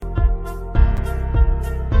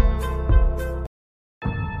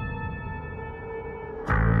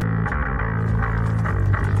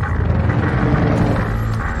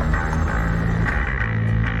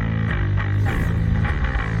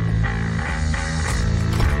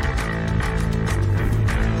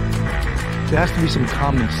There has to be some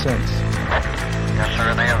common sense. Yes,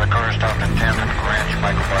 sir. They have the car stopped in Camden Ranch,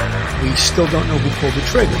 Michael Byler. We still don't know who pulled the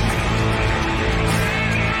trigger.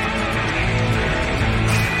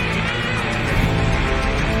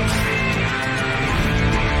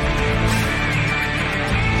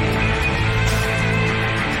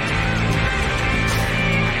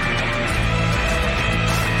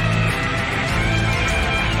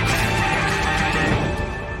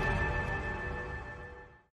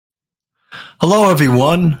 Hello,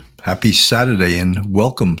 everyone. Happy Saturday and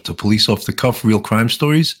welcome to Police Off the Cuff Real Crime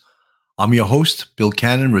Stories. I'm your host, Bill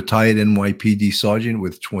Cannon, retired NYPD Sergeant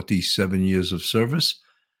with 27 years of service.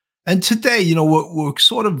 And today, we're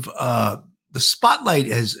sort of, the spotlight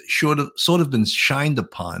has sort of been shined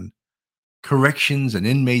upon corrections and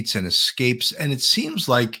inmates and escapes. And it seems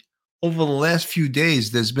like over the last few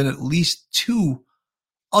days, there's been at least two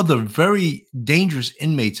other very dangerous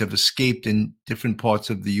inmates have escaped in different parts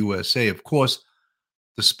of the USA. Of course,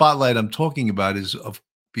 the spotlight I'm talking about is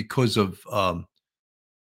because of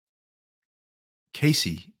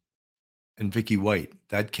Casey and Vicky White,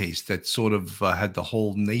 that case that sort of had the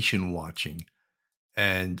whole nation watching.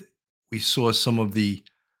 And we saw some of the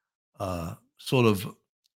sort of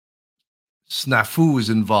snafus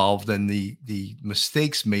involved and the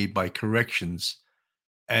mistakes made by corrections.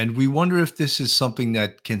 And we wonder if this is something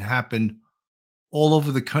that can happen all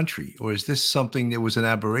over the country, or is this something that was an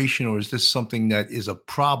aberration, or is this something that is a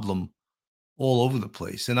problem all over the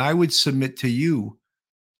place? And I would submit to you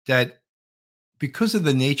that because of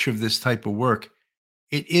the nature of this type of work,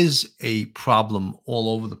 it is a problem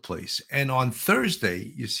all over the place. And on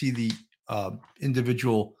Thursday, you see the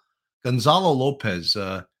individual Gonzalo Lopez.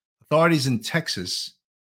 Authorities in Texas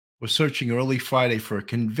were searching early Friday for a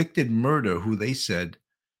convicted murderer who they said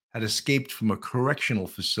had escaped from a correctional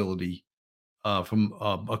facility, from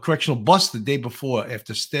a correctional bus the day before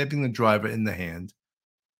after stabbing the driver in the hand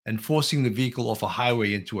and forcing the vehicle off a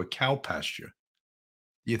highway into a cow pasture.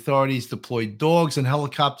 The authorities deployed dogs and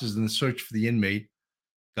helicopters in the search for the inmate,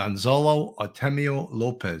 Gonzalo Artemio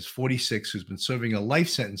Lopez, 46, who's been serving a life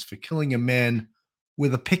sentence for killing a man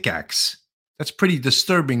with a pickaxe. That's pretty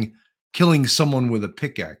disturbing, killing someone with a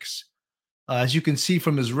pickaxe. As you can see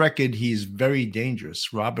from his record, he's very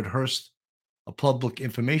dangerous. Robert Hurst, a public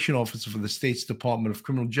information officer for the state's Department of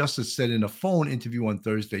Criminal Justice, said in a phone interview on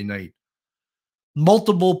Thursday night,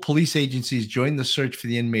 multiple police agencies joined the search for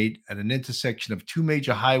the inmate at an intersection of two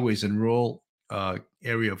major highways in rural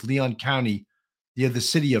area of Leon County near the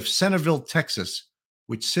city of Centerville, Texas,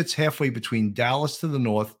 which sits halfway between Dallas to the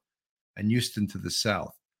north and Houston to the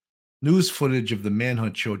south. News footage of the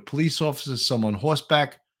manhunt showed police officers, some on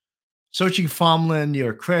horseback, searching farmland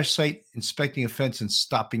near a crash site, inspecting a fence, and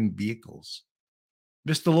stopping vehicles.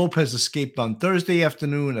 Mr. Lopez escaped on Thursday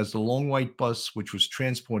afternoon as the long white bus, which was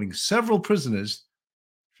transporting several prisoners,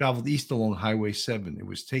 traveled east along Highway 7. It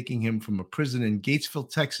was taking him from a prison in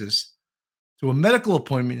Gatesville, Texas, to a medical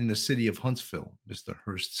appointment in the city of Huntsville, Mr.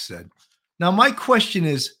 Hurst said. Now, my question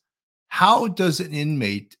is, how does an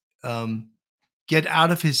inmate get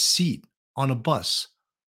out of his seat on a bus?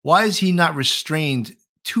 Why is he not restrained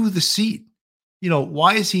to the seat?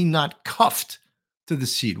 Why is he not cuffed to the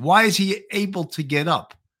seat? Why is he able to get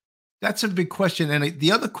up? That's a big question. And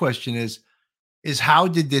the other question is how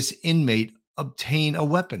did this inmate obtain a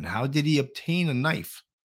weapon? How did he obtain a knife?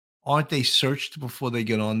 Aren't they searched before they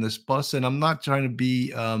get on this bus? And I'm not trying to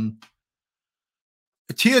be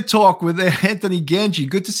Tia Talk with Anthony Ganji.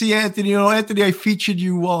 Good to see Anthony. Anthony, I featured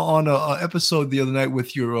you on an episode the other night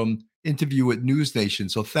with your interview at News Nation.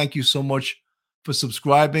 So thank you so much for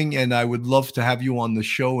subscribing, and I would love to have you on the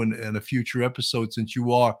show in a future episode, since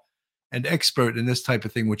you are an expert in this type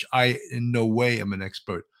of thing, which I in no way am an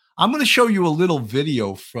expert. I'm going to show you a little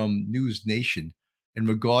video from News Nation in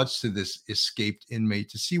regards to this escaped inmate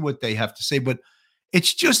to see what they have to say. But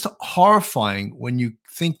it's just horrifying when you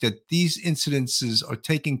think that these incidences are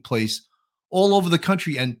taking place all over the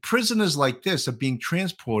country, and prisoners like this are being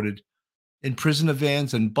transported in prisoner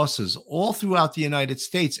vans and buses all throughout the United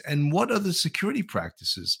States. And what are the security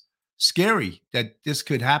practices? Scary that this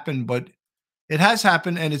could happen, but it has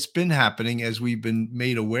happened, and it's been happening, as we've been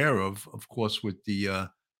made aware of course, with the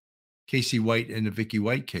Casey White and the Vicky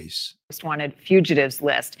White case. Most wanted fugitives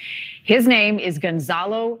list. His name is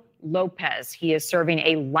Gonzalo Lopez. He is serving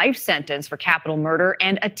a life sentence for capital murder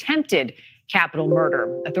and attempted capital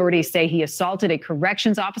murder. Authorities say he assaulted a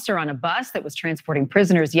corrections officer on a bus that was transporting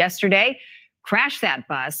prisoners yesterday, crashed that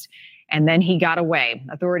bus, and then he got away.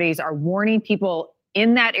 Authorities are warning people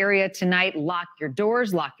in that area tonight, lock your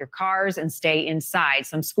doors, lock your cars, and stay inside.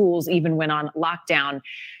 Some schools even went on lockdown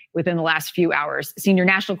within the last few hours. Senior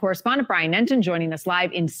national correspondent Brian Entin joining us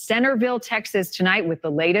live in Centerville, Texas tonight with the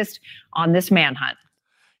latest on this manhunt.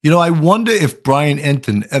 You know, I wonder if Brian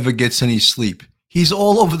Entin ever gets any sleep. He's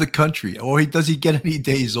all over the country, or does he get any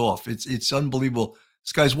days off? It's unbelievable.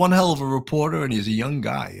 This guy's one hell of a reporter, and he's a young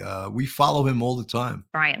guy. We follow him all the time.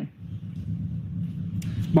 Brian.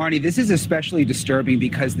 Marnie, this is especially disturbing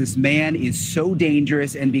because this man is so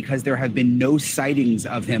dangerous and because there have been no sightings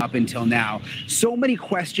of him up until now. So many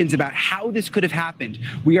questions about how this could have happened.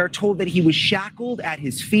 We are told that he was shackled at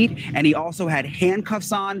his feet and he also had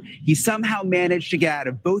handcuffs on. He somehow managed to get out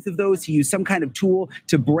of both of those. He used some kind of tool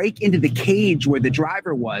to break into the cage where the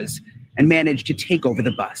driver was and managed to take over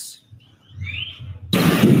the bus.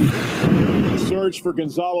 The search for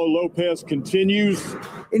Gonzalo Lopez continues.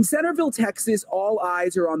 In Centerville, Texas, all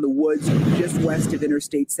eyes are on the woods just west of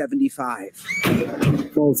Interstate 75.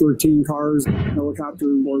 12, 13 cars,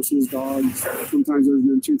 helicopter, horses, dogs. Sometimes there's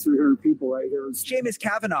been 200-300 people right here. Seamus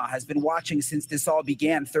Kavanaugh has been watching since this all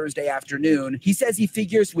began Thursday afternoon. He says he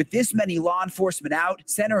figures with this many law enforcement out,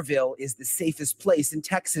 Centerville is the safest place in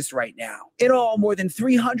Texas right now. In all, more than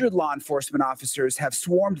 300 law enforcement officers have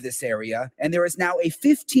swarmed this area, and there is now a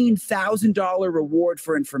 $15,000 reward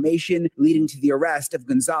for information leading to the arrest of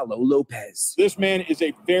Gonzalo Lopez. This man is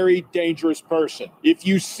a very dangerous person. If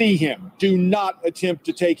you see him, do not attempt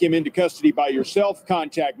to take him into custody by yourself.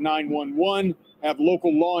 Contact 911. Have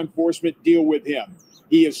local law enforcement deal with him.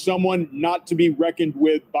 He is someone not to be reckoned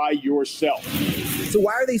with by yourself. So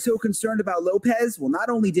why are they so concerned about Lopez? Well, not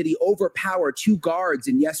only did he overpower 2 guards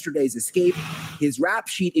in yesterday's escape, his rap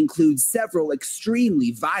sheet includes several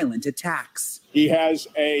extremely violent attacks. He has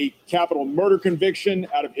a capital murder conviction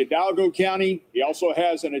out of Hidalgo County. He also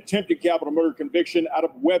has an attempted capital murder conviction out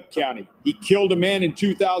of Webb County. He killed a man in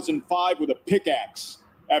 2005 with a pickaxe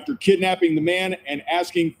after kidnapping the man and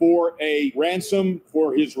asking for a ransom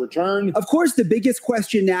for his return. Of course, the biggest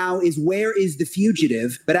question now is where is the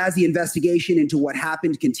fugitive? But as the investigation into what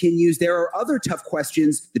happened continues, there are other tough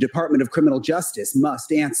questions the Department of Criminal Justice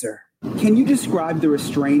must answer. Can you describe the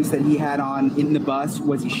restraints that he had on in the bus?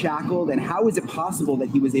 Was he shackled? And how is it possible that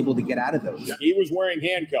he was able to get out of those? He was wearing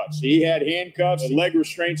handcuffs. He had handcuffs, leg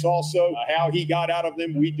restraints also. How he got out of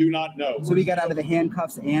them, we do not know. So he got out of the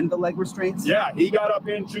handcuffs and the leg restraints? Yeah, he got up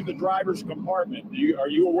into the driver's compartment. Are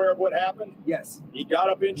you aware of what happened? Yes. He got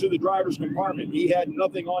up into the driver's compartment. He had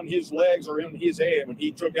nothing on his legs or in his head when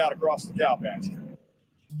he took out across the cow pasture.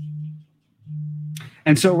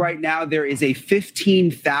 And so right now there is a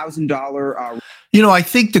 $15,000. You know, I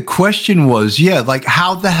think the question was, like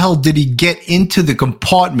how the hell did he get into the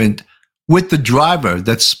compartment with the driver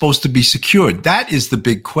that's supposed to be secured? That is the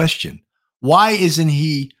big question. Why isn't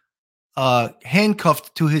he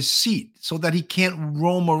handcuffed to his seat so that he can't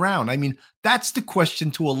roam around? I mean, that's the question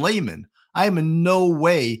to a layman. I am in no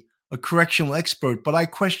way a correctional expert, but I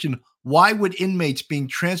question why would inmates being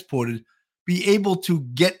transported be able to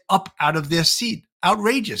get up out of their seat?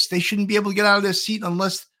 Outrageous. They shouldn't be able to get out of their seat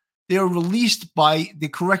unless they are released by the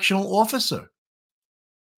correctional officer.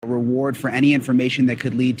 A reward for any information that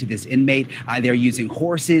could lead to this inmate. They're using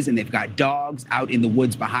horses and they've got dogs out in the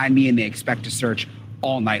woods behind me, and they expect to search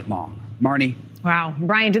all night long. Marnie. Wow.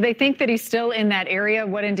 Brian, do they think that he's still in that area?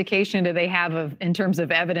 What indication do they have in terms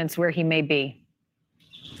of evidence where he may be?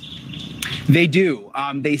 They do.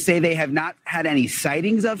 They say they have not had any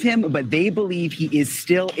sightings of him, but they believe he is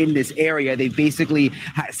still in this area. They basically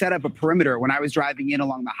set up a perimeter. When I was driving in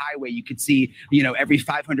along the highway, you could see, every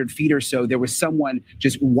 500 feet or so, there was someone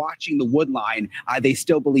just watching the wood line. They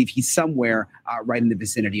still believe he's somewhere right in the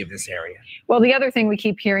vicinity of this area. Well, the other thing we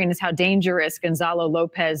keep hearing is how dangerous Gonzalo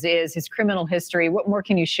Lopez is, his criminal history. What more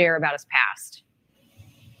can you share about his past?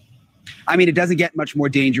 I mean, it doesn't get much more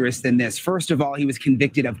dangerous than this. First of all, he was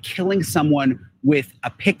convicted of killing someone with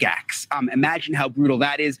a pickaxe. Imagine how brutal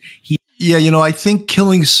that is. I think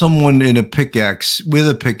killing someone with a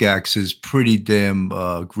pickaxe is pretty damn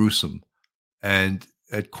gruesome. And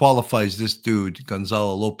it qualifies this dude,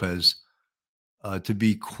 Gonzalo Lopez, to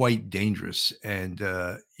be quite dangerous. And,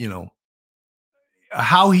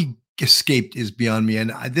 how he escaped is beyond me.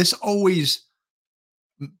 And this always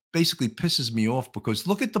basically pisses me off because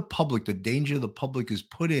look at the public, the danger the public is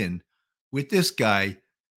put in with this guy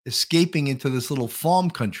escaping into this little farm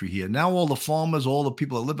country here. Now all the farmers, all the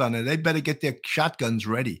people that live on there, they better get their shotguns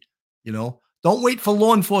ready. Don't wait for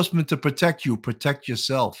law enforcement to protect you. Protect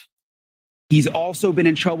yourself. He's also been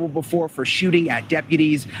in trouble before for shooting at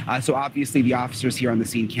deputies. So obviously the officers here on the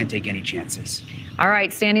scene can't take any chances. All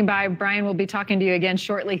right, standing by. Brian, we'll be talking to you again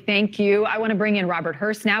shortly. Thank you. I want to bring in Robert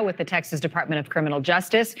Hurst now with the Texas Department of Criminal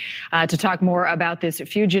Justice to talk more about this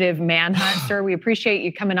fugitive manhunt. Sir, we appreciate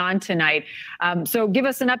you coming on tonight. So give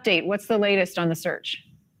us an update. What's the latest on the search?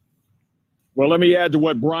 Well, let me add to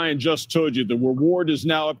what Brian just told you. The reward is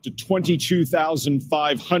now up to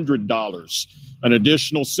 $22,500. An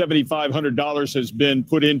additional $7,500 has been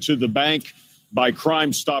put into the bank by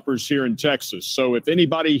Crime Stoppers here in Texas. So if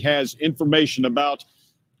anybody has information about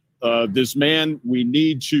this man, we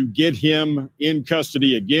need to get him in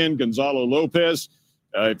custody again, Gonzalo Lopez.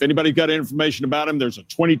 If anybody's got information about him, there's a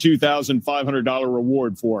 $22,500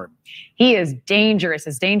 reward for him. He is dangerous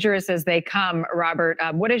as they come, Robert.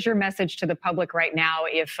 What is your message to the public right now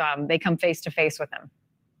if they come face to face with him?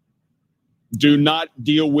 Do not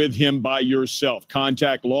deal with him by yourself.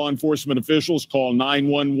 Contact law enforcement officials. Call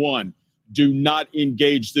 911. Do not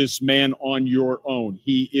engage this man on your own.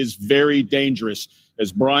 He is very dangerous.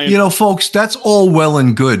 As Brian... You know, folks, that's all well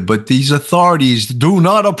and good, but these authorities do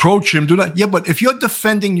not approach him. Do not. Yeah, but if you're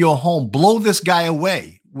defending your home, blow this guy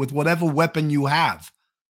away with whatever weapon you have,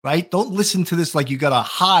 right? Don't listen to this like you got to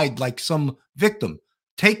hide like some victim.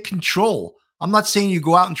 Take control. I'm not saying you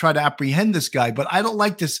go out and try to apprehend this guy, but I don't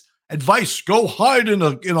like this advice. Go hide in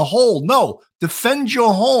a hole. No, defend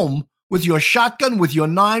your home with your shotgun, with your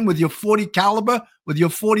 9, with your 40 caliber, with your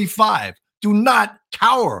 45. Do not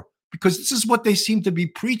cower, because this is what they seem to be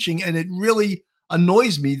preaching, and it really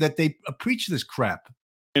annoys me that they preach this crap.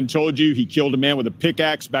 And told you he killed a man with a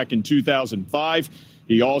pickaxe back in 2005.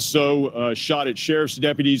 He also shot at sheriff's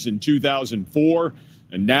deputies in 2004.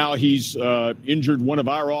 And now he's injured one of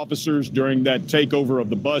our officers during that takeover of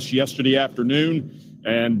the bus yesterday afternoon.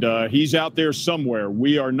 And he's out there somewhere.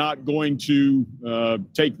 We are not going to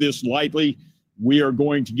take this lightly. We are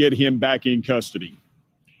going to get him back in custody.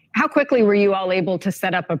 How quickly were you all able to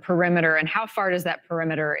set up a perimeter, and how far does that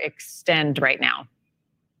perimeter extend right now?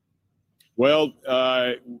 Well,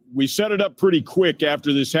 we set it up pretty quick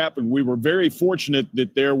after this happened. We were very fortunate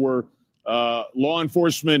that there were law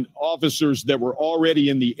enforcement officers that were already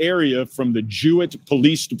in the area from the Jewett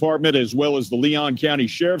Police Department as well as the Leon County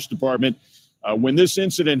Sheriff's Department. When this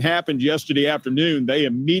incident happened yesterday afternoon, they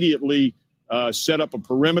immediately set up a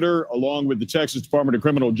perimeter along with the Texas Department of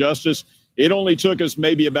Criminal Justice. It only took us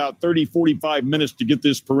maybe about 30, 45 minutes to get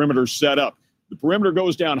this perimeter set up. The perimeter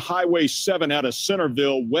goes down Highway 7 out of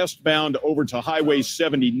Centerville, westbound over to Highway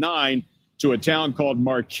 79 to a town called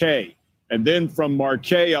Marquay. And then from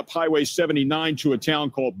Marquay up Highway 79 to a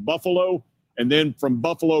town called Buffalo. And then from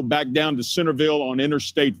Buffalo back down to Centerville on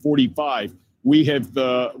Interstate 45. We have,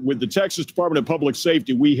 with the Texas Department of Public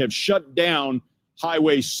Safety, we have shut down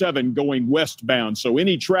Highway 7 going westbound. So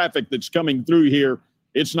any traffic that's coming through here,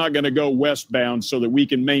 it's not going to go westbound so that we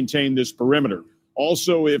can maintain this perimeter.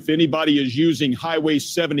 Also, if anybody is using Highway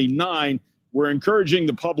 79, we're encouraging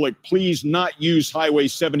the public, please not use Highway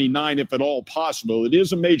 79 if at all possible. It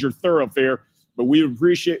is a major thoroughfare, but we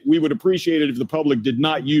would appreciate it if the public did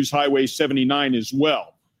not use Highway 79 as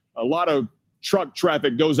well. A lot of truck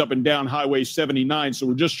traffic goes up and down Highway 79, so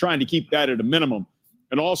we're just trying to keep that at a minimum.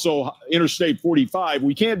 And also Interstate 45,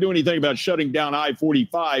 we can't do anything about shutting down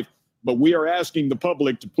I-45, but we are asking the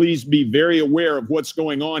public to please be very aware of what's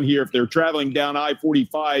going on here. If they're traveling down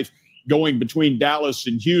I-45 going between Dallas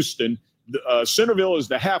and Houston, Centerville is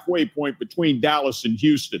the halfway point between Dallas and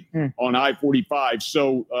Houston on I-45.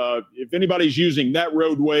 So if anybody's using that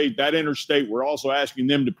roadway, that interstate, we're also asking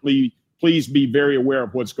them to please be very aware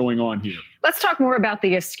of what's going on here. Let's talk more about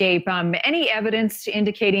the escape. Any evidence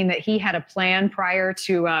indicating that he had a plan prior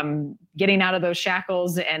to getting out of those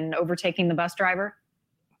shackles and overtaking the bus driver?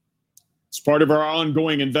 It's part of our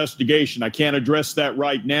ongoing investigation. I can't address that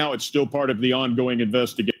right now. It's still part of the ongoing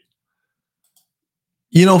investigation.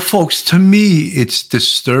 You know, folks, to me, it's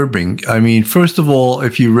disturbing. I mean, first of all,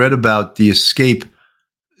 if you read about the escape,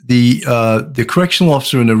 the correctional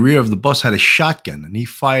officer in the rear of the bus had a shotgun, and he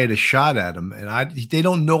fired a shot at him. And they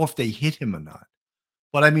don't know if they hit him or not.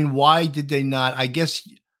 But I mean, why did they not? I guess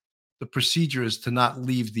the procedure is to not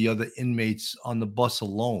leave the other inmates on the bus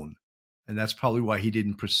alone. And that's probably why he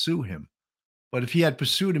didn't pursue him. But if he had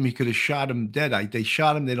pursued him, he could have shot him dead. They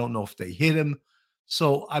shot him. They don't know if they hit him.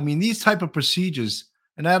 So, I mean, these type of procedures,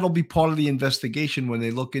 and that'll be part of the investigation when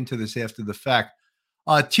they look into this after the fact.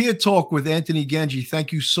 Tier Talk with Anthony Ganji.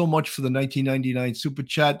 Thank you so much for the 1999 Super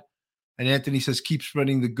Chat. And Anthony says, keep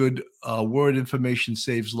spreading the good word. Information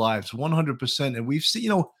saves lives. 100%. And we've seen, you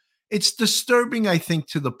know, it's disturbing, I think,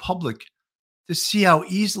 to the public to see how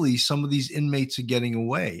easily some of these inmates are getting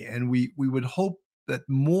away. And we would hope that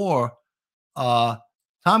more Tom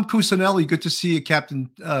Cusinelli, good to see you, Captain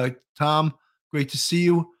Tom. Great to see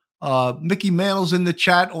you. Mickey Mantle's in the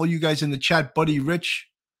chat. All you guys in the chat. Buddy Rich,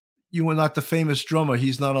 you are not the famous drummer.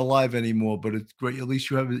 He's not alive anymore, but it's great. At least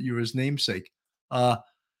you're his namesake.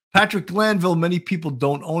 Patrick Glanville, many people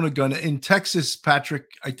don't own a gun. In Texas, Patrick,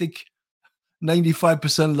 I think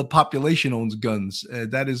 95% of the population owns guns.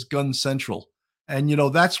 That is gun central. And,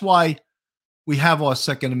 that's why we have our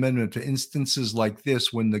Second Amendment for instances like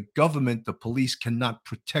this, when the government, the police cannot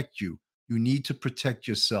protect you. You need to protect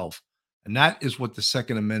yourself. And that is what the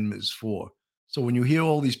Second Amendment is for. So when you hear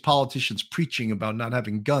all these politicians preaching about not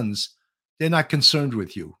having guns, they're not concerned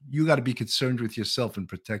with you. You got to be concerned with yourself and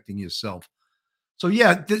protecting yourself. So,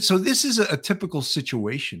 yeah, so this is a typical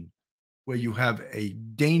situation where you have a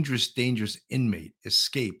dangerous inmate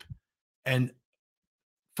escape. And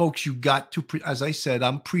folks, you got to, as I said,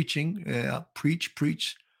 I'm preaching,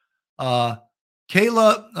 preach. Kayla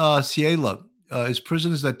Ciela is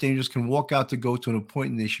prisoners that dangerous can walk out to go to an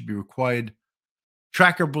appointment. They should be required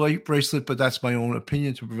tracker bracelet, but that's my own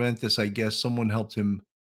opinion to prevent this. I guess someone helped him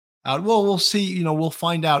out. Well, we'll see. We'll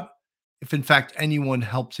find out if, in fact, anyone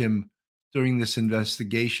helped him during this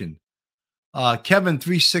investigation. Kevin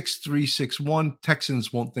 36361,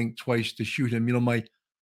 Texans won't think twice to shoot him. My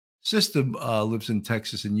sister lives in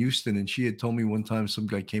Texas, in Houston, and she had told me one time some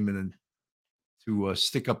guy came in and to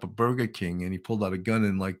stick up a Burger King, and he pulled out a gun,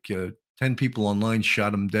 and 10 people online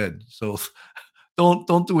shot him dead. So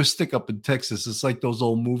don't do a stick up in Texas. It's like those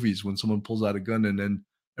old movies when someone pulls out a gun and then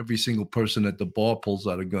every single person at the bar pulls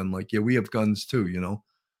out a gun. Like, yeah, we have guns too,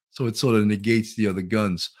 So it sort of negates the other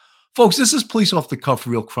guns. Folks, this is Police Off the Cuff,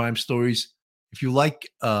 Real Crime Stories. If you like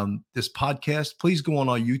this podcast, please go on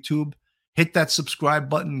our YouTube, hit that subscribe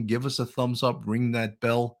button, give us a thumbs up, ring that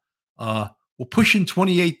bell. We're pushing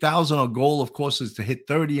 28,000. Our goal, of course, is to hit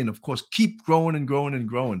 30 and, of course, keep growing and growing and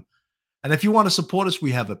growing. And if you want to support us,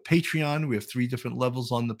 we have a Patreon. We have 3 different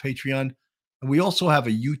levels on the Patreon. And we also have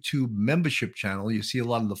a YouTube membership channel. You see a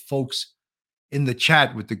lot of the folks in the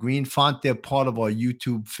chat with the green font. They're part of our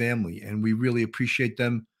YouTube family, and we really appreciate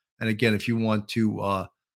them. And again, if you want to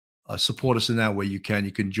support us in that way, you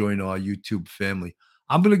can join our YouTube family.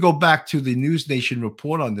 I'm going to go back to the News Nation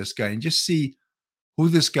report on this guy and just see who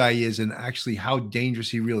this guy is and actually how dangerous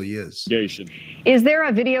he really is. Is there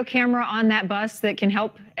a video camera on that bus that can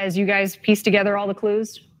help as you guys piece together all the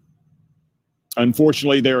clues?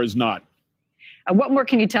 Unfortunately, there is not. What more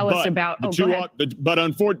can you tell us about? But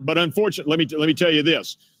unfortunately, let me tell you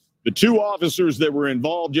this: the 2 officers that were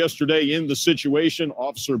involved yesterday in the situation,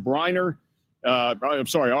 Officer Brininger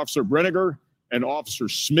and Officer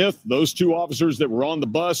Smith, those 2 officers that were on the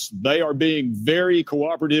bus, they are being very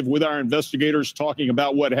cooperative with our investigators, talking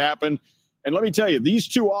about what happened. And let me tell you, these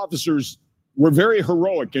 2 officers were very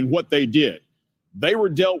heroic in what they did. They were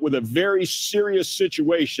dealt with a very serious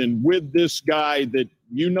situation with this guy that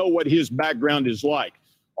what his background is like.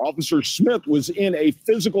 Officer Smith was in a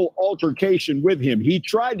physical altercation with him. He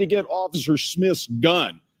tried to get Officer Smith's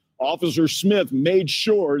gun. Officer Smith made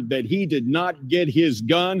sure that he did not get his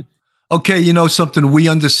gun. Okay, something, we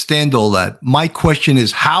understand all that. My question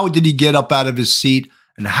is, how did he get up out of his seat,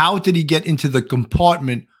 and how did he get into the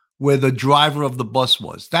compartment where the driver of the bus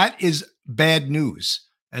was? That is bad news,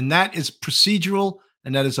 and that is procedural,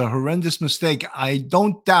 and that is a horrendous mistake. I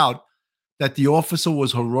don't doubt that the officer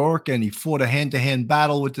was heroic and he fought a hand-to-hand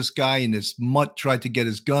battle with this guy, and this mutt tried to get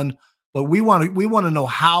his gun. But we want to know,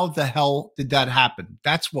 how the hell did that happen?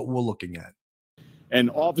 That's what we're looking at. And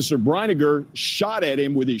Officer Brininger shot at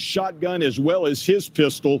him with his shotgun as well as his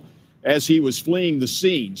pistol as he was fleeing the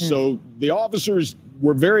scene. So the officers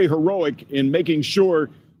were very heroic in making sure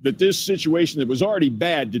that this situation that was already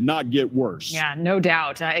bad did not get worse. Yeah, no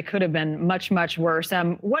doubt. It could have been much, much worse.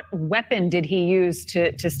 What weapon did he use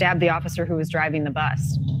to stab the officer who was driving the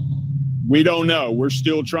bus? We don't know. We're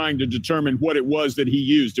still trying to determine what it was that he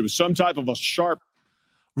used. It was some type of a sharp.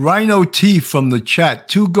 Rhino T from the chat,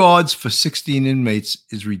 2 guards for 16 inmates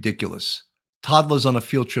is ridiculous. Toddlers on a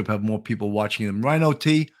field trip have more people watching them. Rhino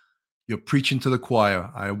T, you're preaching to the choir.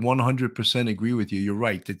 I 100% agree with you. You're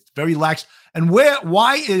right. It's very lax. And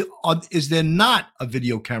why is there not a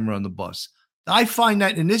video camera on the bus? I find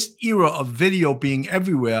that in this era of video being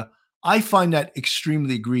everywhere, I find that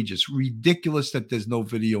extremely egregious, ridiculous that there's no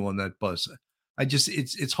video on that bus.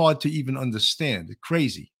 It's hard to even understand. It's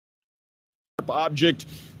crazy. Object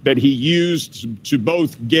that he used to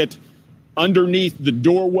both get underneath the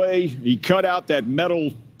doorway. He cut out that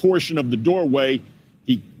metal portion of the doorway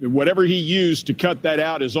Whatever he used to cut that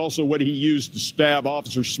out is also what he used to stab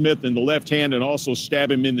Officer Smith in the left hand and also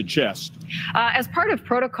stab him in the chest. As part of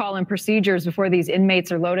protocol and procedures before these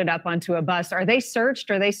inmates are loaded up onto a bus, are they searched?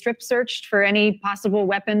 Are they strip searched for any possible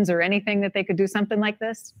weapons or anything that they could do something like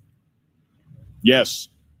this? Yes.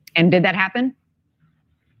 And did that happen?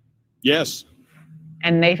 Yes.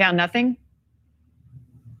 And they found nothing?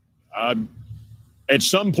 At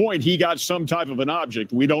some point, he got some type of an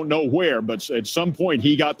object. We don't know where, but at some point,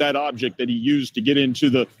 he got that object that he used to get into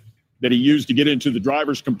the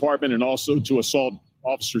driver's compartment and also to assault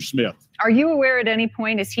Officer Smith. Are you aware at any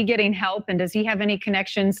point, is he getting help, and does he have any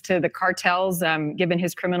connections to the cartels, given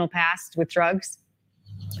his criminal past with drugs?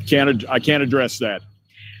 I can't address that.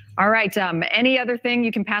 All right. Any other thing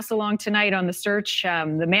you can pass along tonight on the search,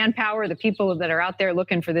 the manpower, the people that are out there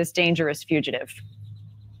looking for this dangerous fugitive?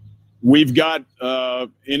 We've got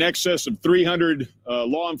in excess of 300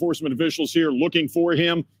 law enforcement officials here looking for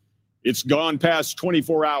him. It's gone past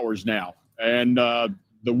 24 hours now. And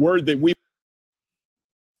the word that we...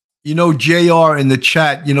 JR, in the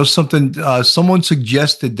chat, someone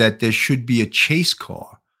suggested that there should be a chase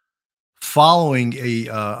car following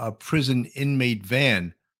a prison inmate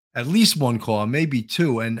van, at least one car, maybe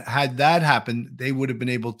two. And had that happened, they would have been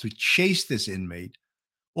able to chase this inmate.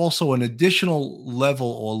 Also, an additional level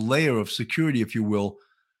or layer of security, if you will.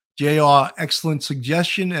 JR, excellent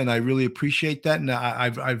suggestion, and I really appreciate that. And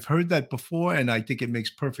I've heard that before, and I think it makes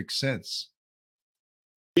perfect sense.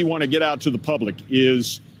 We want to get out to the public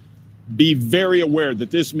is be very aware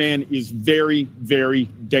that this man is very, very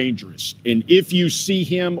dangerous. And if you see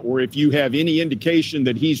him or if you have any indication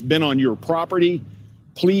that he's been on your property,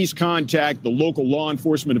 please contact the local law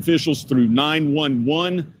enforcement officials through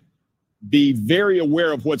 911. Be very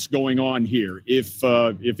aware of what's going on here. If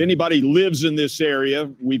anybody lives in this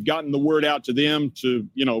area, we've gotten the word out to them to,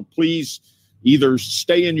 please either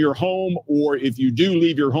stay in your home, or if you do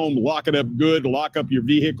leave your home, lock it up good, lock up your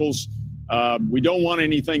vehicles. We don't want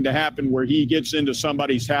anything to happen where he gets into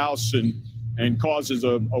somebody's house and causes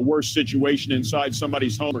a worse situation inside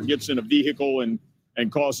somebody's home, or gets in a vehicle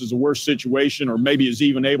and causes a worse situation, or maybe is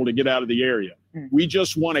even able to get out of the area. We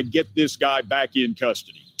just want to get this guy back in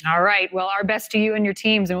custody. All right. Well, our best to you and your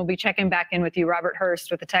teams, and we'll be checking back in with you. Robert Hurst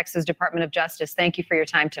with the Texas Department of Justice. Thank you for your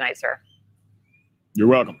time tonight, sir. You're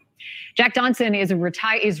welcome. Jack Donson is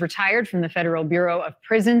retired from the Federal Bureau of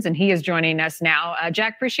Prisons, and he is joining us now.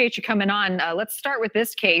 Jack, appreciate you coming on. Let's start with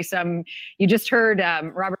this case. You just heard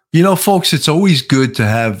Robert. Folks, it's always good to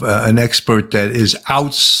have an expert that is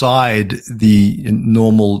outside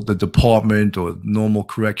the department or normal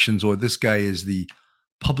corrections, or this guy is the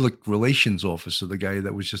public relations officer, the guy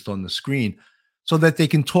that was just on the screen, so that they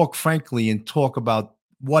can talk frankly and talk about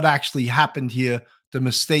what actually happened here, the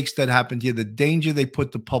mistakes that happened here, the danger they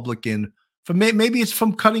put the public in. Maybe it's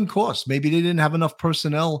from cutting costs. Maybe they didn't have enough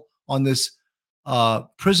personnel on this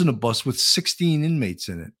prisoner bus with 16 inmates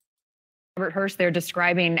in it. Robert Hurst there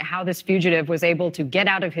describing how this fugitive was able to get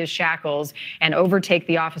out of his shackles and overtake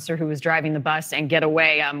the officer who was driving the bus and get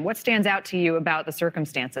away. What stands out to you about the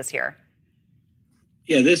circumstances here?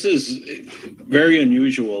 Yeah, this is very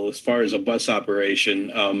unusual as far as a bus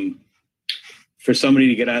operation. For somebody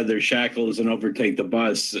to get out of their shackles and overtake the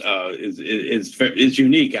bus is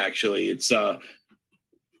unique, actually. It's as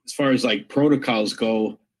far as like protocols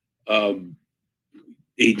go,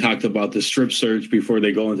 he talked about the strip search before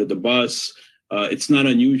they go into the bus. It's not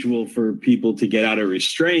unusual for people to get out of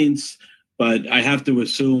restraints, but I have to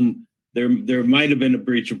assume there might have been a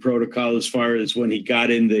breach of protocol as far as when he got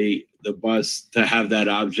in the bus to have that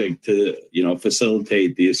object to,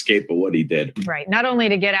 facilitate the escape of what he did. Right. Not only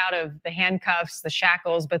to get out of the handcuffs, the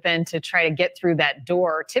shackles, but then to try to get through that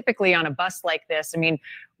door. Typically on a bus like this,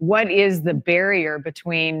 what is the barrier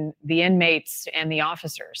between the inmates and the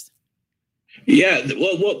officers? Yeah.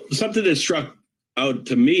 Well, something that struck out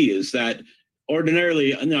to me is that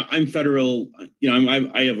ordinarily, I'm federal,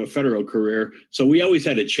 I have a federal career, so we always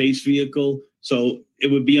had a chase vehicle. So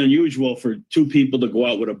it would be unusual for two people to go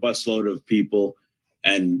out with a busload of people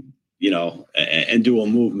and do a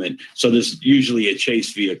movement. So there's usually a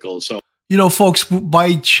chase vehicle. So, folks,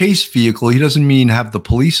 by chase vehicle, he doesn't mean have the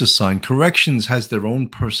police assigned. Corrections has their own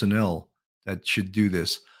personnel that should do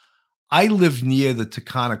this. I live near the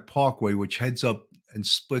Taconic Parkway, which heads up and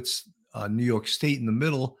splits New York State in the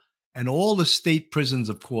middle. And all the state prisons,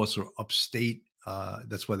 of course, are upstate.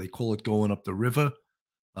 That's why they call it going up the river,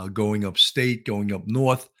 going upstate, going up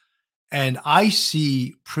north. And I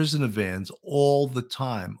see prisoner vans all the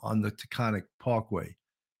time on the Taconic Parkway.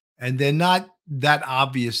 And they're not that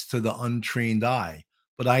obvious to the untrained eye,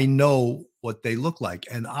 but I know what they look like.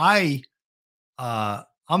 And I'm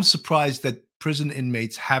surprised that prison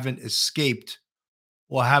inmates haven't escaped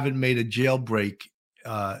or haven't made a jailbreak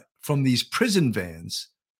from these prison vans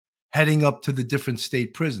heading up to the different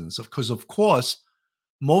state prisons. Because, of course,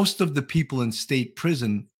 most of the people in state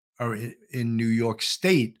prison are in New York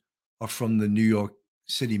State are from the New York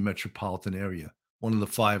City metropolitan area, one of the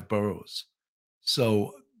 5 boroughs.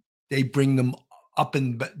 So they bring them up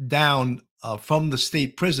and down from the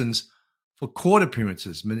state prisons for court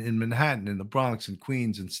appearances in Manhattan, in the Bronx, in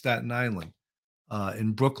Queens, in Staten Island,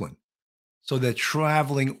 in Brooklyn. So they're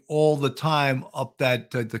traveling all the time up that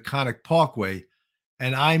Taconic Parkway.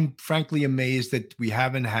 And I'm frankly amazed that we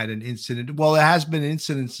haven't had an incident. Well, there has been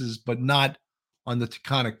incidences, but not on the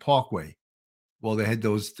Taconic Parkway. Well, they had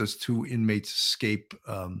those 2 inmates escape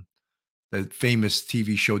the famous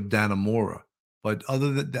TV show Dannemora. But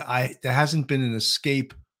other than that, there hasn't been an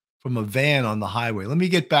escape from a van on the highway. Let me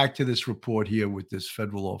get back to this report here with this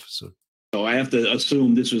federal officer. So I have to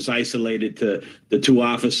assume this was isolated to the 2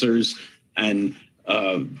 officers. And,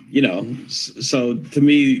 so to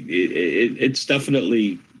me, it's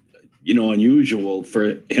definitely, unusual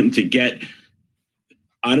for him to get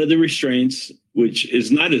out of the restraints, which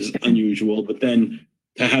is not as unusual, but then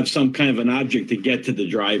to have some kind of an object to get to the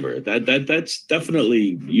driver. That's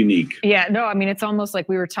definitely unique. Yeah, no, I mean, it's almost like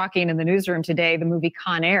we were talking in the newsroom today, the movie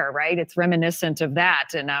Con Air, right? It's reminiscent of that.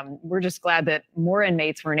 And we're just glad that more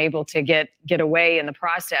inmates weren't able to get away in the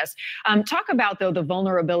process. Talk about, though, the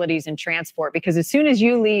vulnerabilities in transport, because as soon as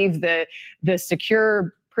you leave the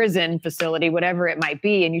secure prison facility, whatever it might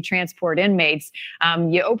be, and you transport inmates,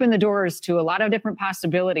 you open the doors to a lot of different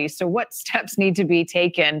possibilities. So what steps need to be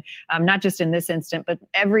taken, not just in this instant, but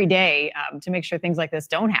every day to make sure things like this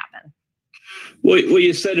don't happen? Well,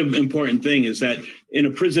 you said an important thing is that in a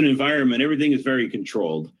prison environment, everything is very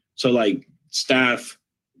controlled. So like staff,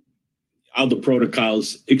 all the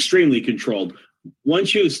protocols, extremely controlled.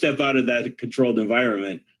 Once you step out of that controlled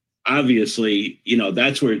environment, obviously,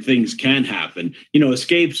 that's where things can happen.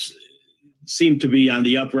 Escapes seem to be on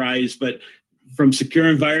the uprise, but from secure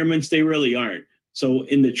environments, they really aren't. So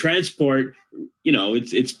in the transport,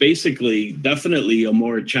 it's basically definitely a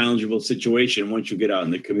more challengeable situation once you get out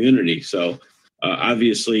in the community. So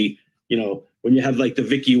obviously, when you have like the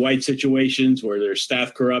Vicky White situations where there's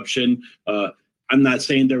staff corruption, I'm not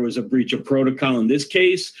saying there was a breach of protocol in this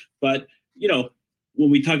case, but, when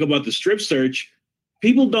we talk about the strip search,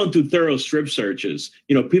 people don't do thorough strip searches.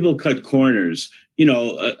 People cut corners.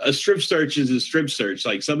 A strip search is a strip search.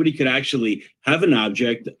 Like somebody could actually have an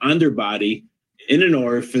object on their body in an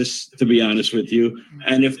orifice, to be honest with you.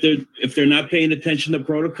 And if they're not paying attention to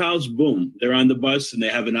protocols, boom, they're on the bus and they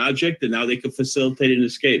have an object and now they can facilitate an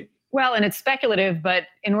escape. Well, and it's speculative, but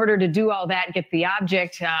in order to do all that, get the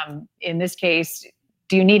object, in this case,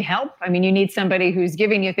 do you need help? I mean, you need somebody who's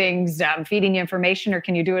giving you things, feeding you information, or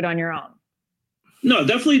can you do it on your own? No,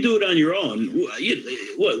 definitely do it on your own.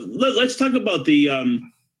 Let's talk about the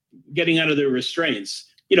getting out of the restraints.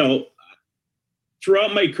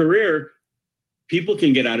 Throughout my career, people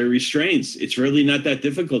can get out of restraints. It's really not that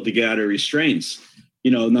difficult to get out of restraints.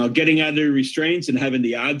 Now getting out of the restraints and having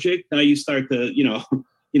the object, now you start to,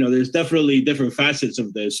 there's definitely different facets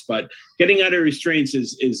of this, but getting out of restraints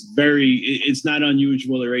is it's not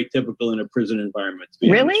unusual or atypical in a prison environment.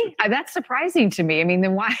 Really? That's surprising to me. I mean,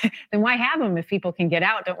 then why have them if people can get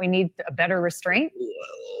out? Don't we need a better restraint?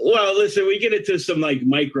 Well, listen, we get into some like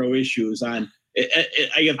micro issues on.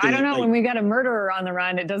 I don't know. When we got a murderer on the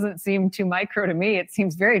run, it doesn't seem too micro to me. It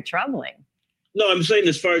seems very troubling. No, I'm saying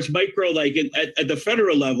as far as micro, like at the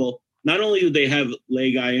federal level, not only do they have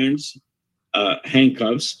leg irons,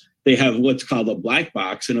 handcuffs, they have what's called a black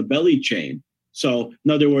box and a belly chain. So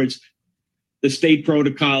in other words, the state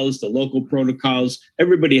protocols, the local protocols,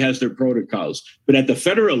 everybody has their protocols. But at the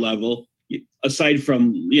federal level, aside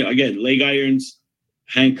from, again, leg irons,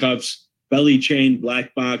 handcuffs, belly chain,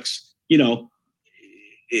 black box,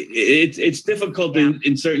 it's difficult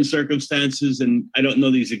in certain circumstances. And I don't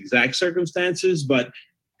know these exact circumstances, but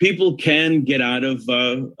people can get out of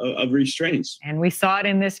restraints. And we saw it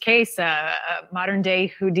in this case, modern day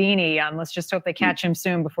Houdini. Let's just hope they catch him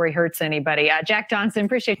soon before he hurts anybody. Jack Johnson,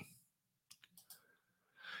 appreciate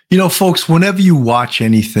it. Folks, whenever you watch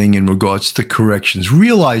anything in regards to corrections,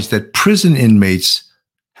 realize that prison inmates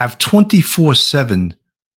have 24/7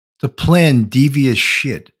 to plan devious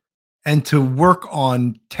shit and to work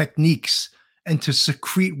on techniques and to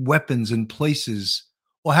secrete weapons in places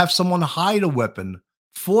or have someone hide a weapon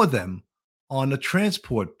for them on a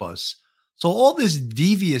transport bus. So all this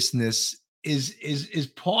deviousness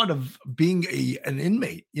is part of being an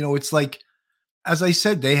inmate. It's like, as I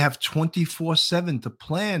said, they have 24/7 to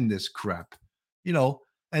plan this crap,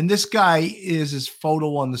 and this guy is his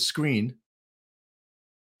photo on the screen.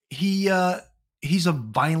 he's a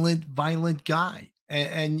violent guy.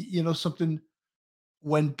 And you know something,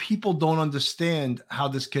 when people don't understand how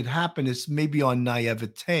this could happen, it's maybe on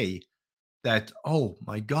naivete that, oh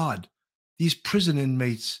my God, these prison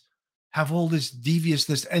inmates have all this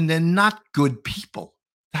deviousness and they're not good people.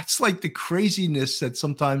 That's like the craziness that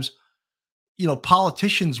sometimes, you know,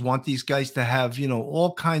 politicians want these guys to have, you know,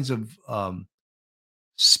 all kinds of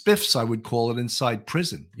spiffs, I would call it, inside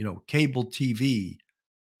prison, you know, cable TV,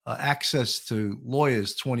 access to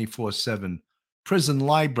lawyers 24/7, prison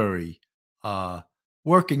library,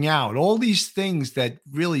 working out, all these things that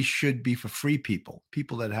really should be for free people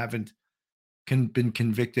that haven't been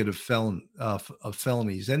convicted of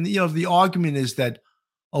felonies. And you know, the argument is that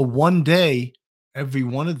one day every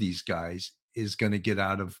one of these guys is going to get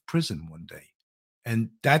out of prison one day, and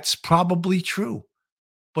that's probably true.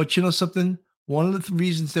 But you know something, one of the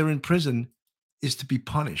reasons they're in prison is to be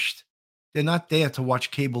punished. They're not there to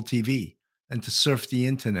watch cable TV and to surf the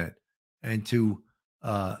internet and to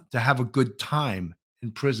have a good time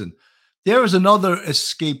in prison. There is another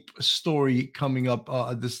escape story coming up.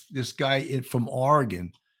 This guy from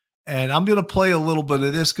Oregon, and I'm going to play a little bit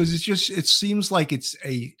of this because it seems like it's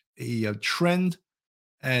a trend,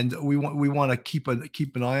 and we want to keep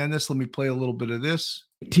an eye on this. Let me play a little bit of this.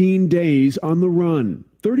 18 days on the run.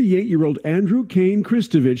 38-year-old Andrew Kane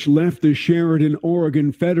Kristovich left the Sheridan,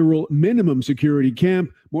 Oregon federal minimum security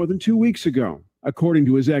camp more than 2 weeks ago. According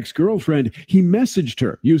to his ex-girlfriend, he messaged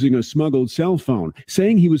her using a smuggled cell phone,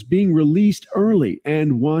 saying he was being released early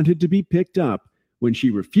and wanted to be picked up. When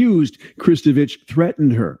she refused, Kristovich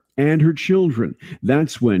threatened her and her children.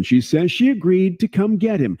 That's when she says she agreed to come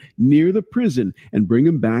get him near the prison and bring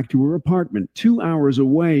him back to her apartment 2 hours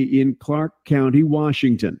away in Clark County,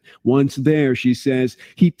 Washington. Once there, she says,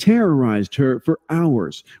 he terrorized her for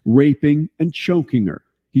hours, raping and choking her.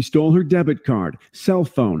 He stole her debit card, cell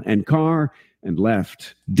phone, and car, and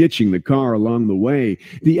left, ditching the car along the way.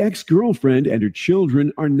 The ex-girlfriend and her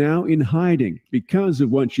children are now in hiding because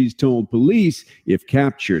of what she's told police if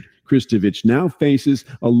captured. Kristovich now faces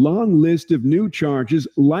a long list of new charges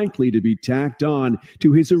likely to be tacked on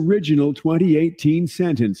to his original 2018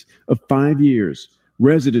 sentence of 5 years.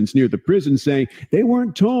 Residents near the prison say they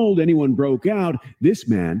weren't told anyone broke out. This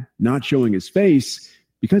man not showing his face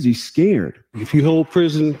because he's scared. If you hold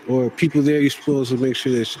prison or people there, you're supposed to make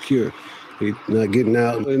sure they're secure. They're not getting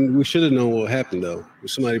out. And we should have known what happened, though. If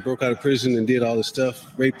somebody broke out of prison and did all this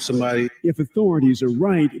stuff, raped somebody. If authorities are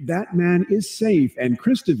right, that man is safe, and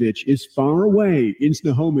Kristovich is far away in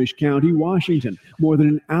Snohomish County, Washington, more than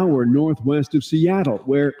an hour northwest of Seattle,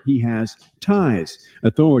 where he has ties.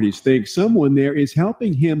 Authorities think someone there is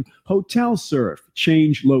helping him hotel surf,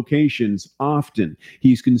 change locations often.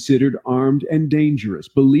 He's considered armed and dangerous,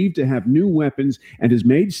 believed to have new weapons, and has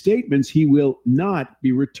made statements he will not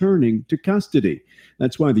be returning to custody.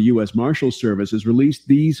 That's why the U.S. Marshal Service has released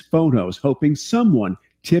these photos, hoping someone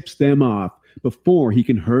tips them off before he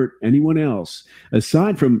can hurt anyone else.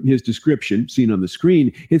 Aside from his description seen on the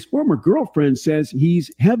screen, his former girlfriend says he's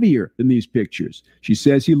heavier than these pictures. She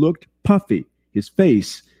says he looked puffy, his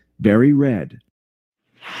face very red.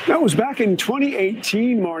 That was back in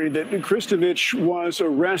 2018, Marty, that Kristovich was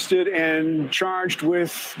arrested and charged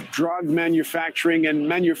with drug manufacturing and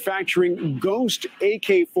manufacturing ghost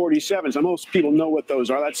AK-47s. Now, most people know what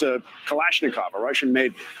those are. That's a Kalashnikov, a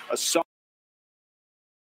Russian-made assault.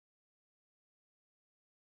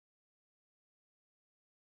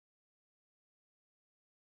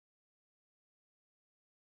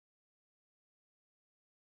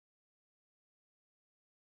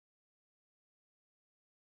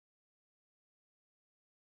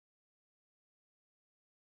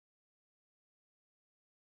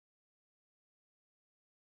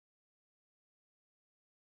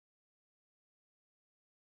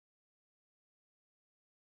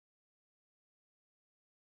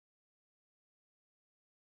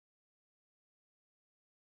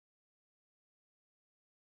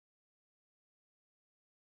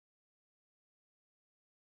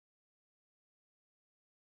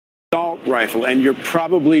 Assault rifle, and you're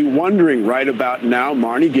probably wondering right about now,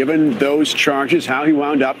 Marnie, given those charges, how he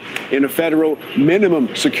wound up in a federal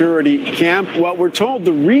minimum security camp. Well, we're told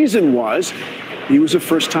the reason was he was a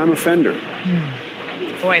first-time offender.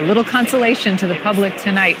 Boy, little consolation to the public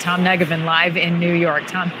tonight. Tom Negovin live in New York.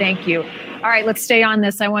 Tom, thank you. All right, let's stay on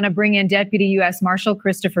this. I want to bring in Deputy U.S. Marshal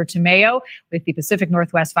Christopher Tomeo with the Pacific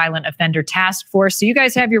Northwest Violent Offender Task Force. So you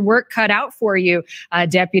guys have your work cut out for you,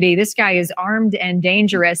 Deputy. This guy is armed and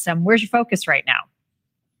dangerous. Where's your focus right now?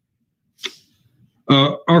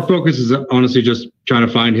 Our focus is honestly just trying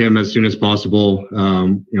to find him as soon as possible.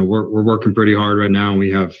 We're working pretty hard right now. We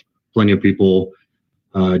have plenty of people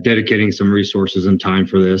dedicating some resources and time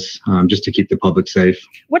for this, just to keep the public safe.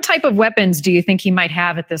 What type of weapons do you think he might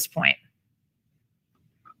have at this point?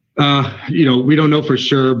 We don't know for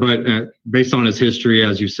sure, but based on his history,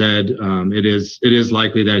 as you said, it is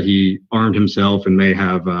likely that he armed himself and may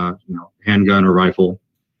have handgun or rifle.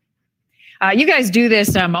 You guys do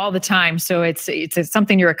this all the time, so it's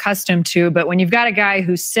something you're accustomed to. But when you've got a guy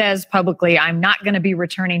who says publicly, "I'm not going to be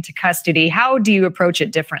returning to custody," how do you approach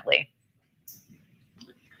it differently?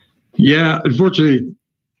 Yeah, unfortunately,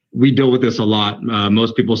 we deal with this a lot.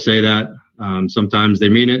 Most people say that. Sometimes they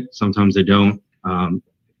mean it, sometimes they don't.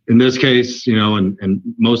 In this case, and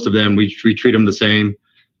most of them, we treat them the same.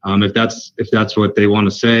 If that's what they want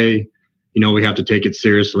to say, we have to take it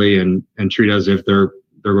seriously and treat as if they're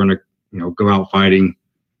going to go out fighting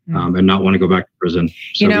and not want to go back to prison.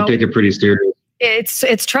 So we take it pretty serious.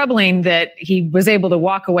 It's troubling that he was able to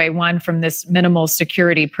walk away, one, from this minimal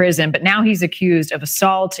security prison, but now he's accused of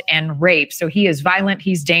assault and rape. So he is violent,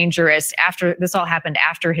 he's dangerous. After this all happened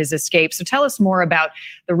after his escape. So tell us more about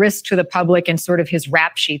the risk to the public and sort of his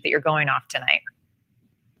rap sheet that you're going off tonight.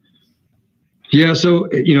 Yeah, so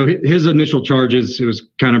his initial charges, it was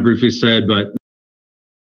kind of briefly said, but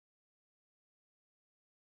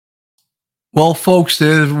well, folks,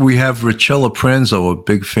 there we have Richella Pranzo, a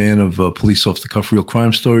big fan of Police Off the Cuff Real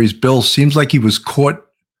Crime Stories. Bill, seems like he was caught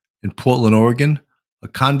in Portland, Oregon. A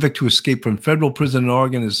convict who escaped from federal prison in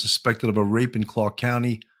Oregon is suspected of a rape in Clark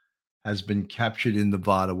County, has been captured in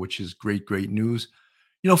Nevada, which is great, great news.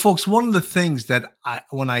 Folks, one of the things that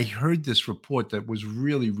when I heard this report that was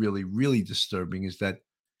really, really, really disturbing is that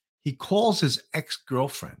he calls his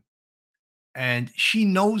ex-girlfriend, and she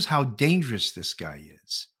knows how dangerous this guy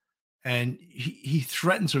is. And he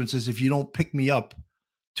threatens her and says, if you don't pick me up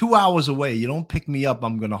 2 hours away, you don't pick me up,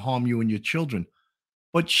 I'm going to harm you and your children.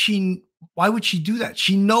 But why would she do that?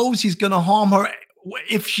 She knows he's going to harm her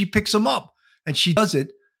if she picks him up. And she does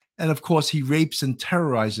it. And of course, he rapes and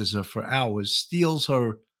terrorizes her for hours, steals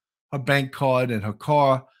her bank card and her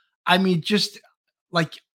car. I mean, just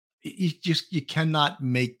like, you cannot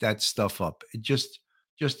make that stuff up. It just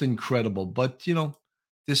incredible. But,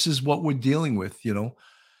 this is what we're dealing with,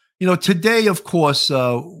 Today, of course,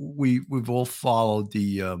 we've all followed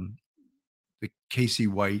the Casey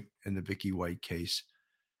White and the Vicky White case,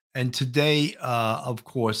 and today, of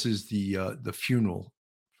course, is the funeral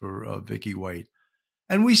for Vicky White,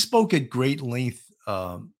 and we spoke at great length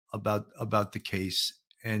about the case.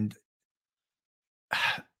 And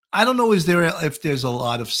I don't know if there's a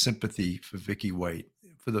lot of sympathy for Vicky White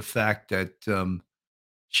for the fact that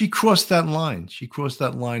she crossed that line. She crossed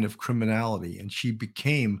that line of criminality, and she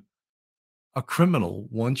became a criminal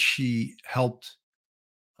once she helped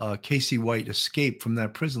Casey White escape from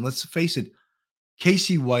that prison. Let's face it,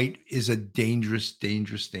 Casey White is a dangerous,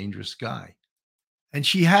 dangerous, dangerous guy. And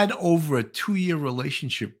she had over a 2-year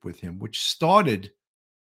relationship with him, which started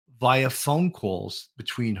via phone calls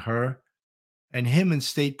between her and him in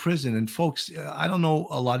state prison. And folks, I don't know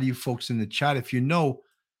a lot of you folks in the chat, if you're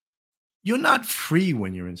not free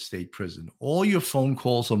when you're in state prison. All your phone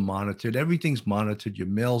calls are monitored. Everything's monitored. Your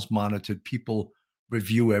mail's monitored. People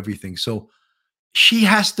review everything. So she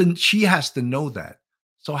has to know that.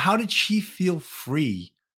 So how did she feel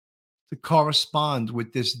free to correspond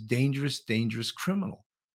with this dangerous, dangerous criminal?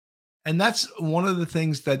 And that's one of the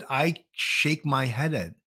things that I shake my head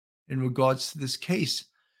at in regards to this case.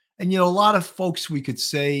 And, a lot of folks, we could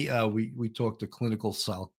say, we talked to clinical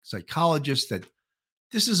psychologists, that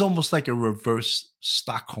this is almost like a reverse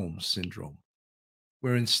Stockholm syndrome,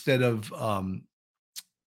 where instead of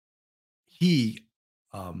he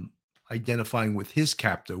identifying with his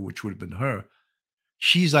captor, which would have been her,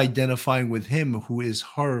 she's identifying with him, who is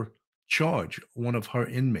her charge, one of her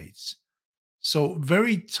inmates. So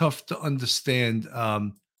very tough to understand.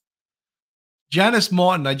 Janice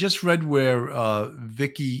Martin, I just read where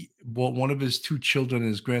Vicky bought one of his 2 children and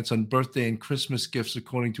his grandson birthday and Christmas gifts,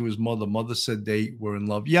 according to his mother. Mother said they were in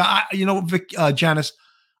love. Yeah, Janice,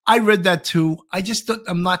 I read that too.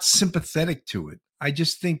 I'm not sympathetic to it. I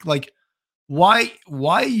just think, like, why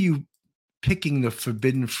are you picking the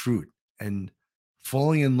forbidden fruit and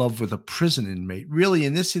falling in love with a prison inmate, really,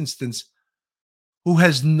 in this instance, who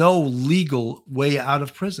has no legal way out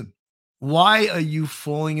of prison? Why are you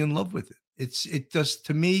falling in love with it? It does,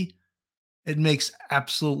 to me, it makes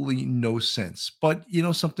absolutely no sense. But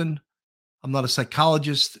something, I'm not a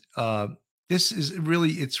psychologist. This is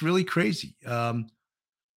it's really crazy.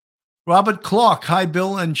 Robert Clark, hi,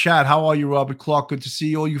 Bill and chat. How are you, Robert Clark? Good to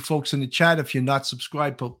see all you folks in the chat. If you're not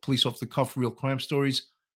subscribed to Police Off the Cuff Real Crime Stories,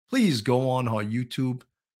 please go on our YouTube,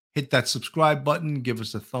 hit that subscribe button, give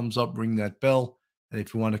us a thumbs up, ring that bell, And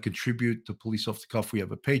if you want to contribute to Police Off the Cuff, we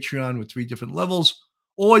have a Patreon with 3 different levels,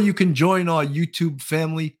 or you can join our YouTube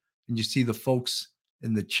family and you see the folks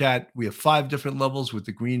in the chat. We have 5 different levels with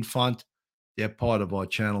the green font. They're part of our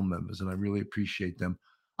channel members, and I really appreciate them.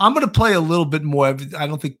 I'm going to play a little bit more. I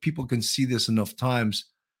don't think people can see this enough times.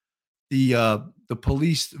 The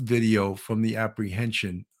police video from the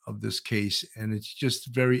apprehension of this case, and it's just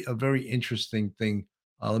a very interesting thing.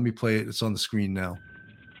 Let me play it. It's on the screen now.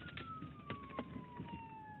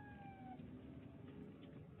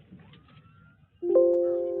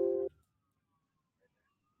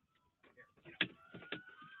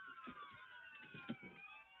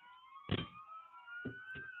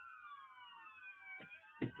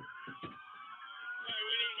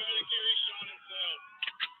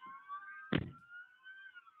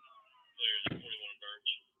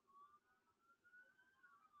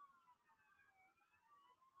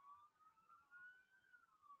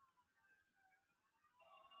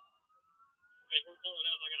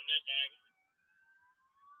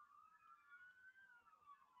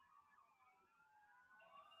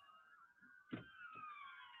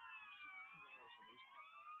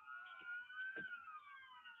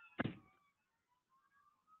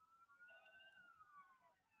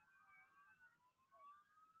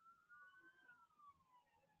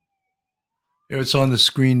 It's on the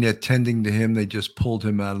screen. They're tending to him. They just pulled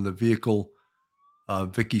him out of the vehicle.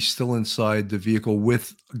 Vicky's still inside the vehicle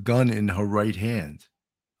with a gun in her right hand.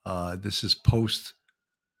 This is post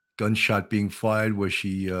gunshot being fired where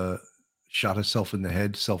she shot herself in the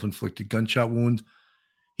head, self-inflicted gunshot wound.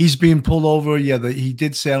 He's being pulled over. Yeah, he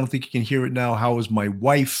did say, I don't think you can hear it now, "How is my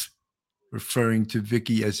wife?" referring to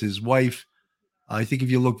Vicky as his wife. I think if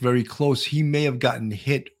you look very close, he may have gotten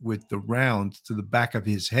hit with the round to the back of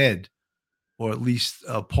his head, or at least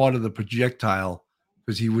part of the projectile,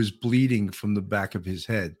 because he was bleeding from the back of his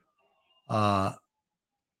head. So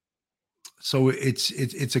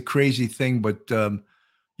it's a crazy thing, but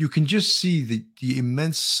you can just see the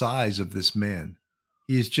immense size of this man.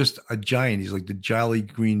 He is just a giant. He's like the jolly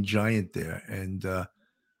green giant there. And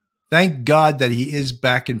thank God that he is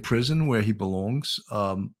back in prison where he belongs,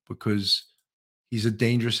 because he's a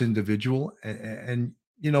dangerous individual. And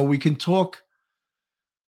you know, we can talk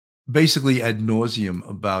basically ad nauseum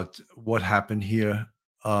about what happened here.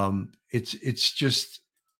 It's just,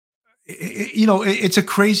 you know, it's a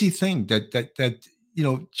crazy thing that you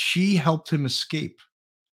know, she helped him escape.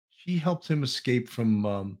 She helped him escape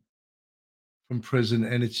from prison,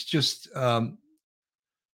 and it's just I'm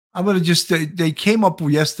gonna just they came up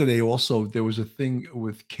yesterday. Also, there was a thing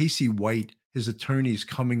with Casey White, his attorneys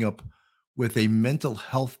coming up with a mental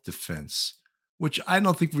health defense, which I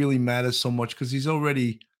don't think really matters so much because he's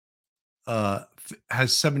already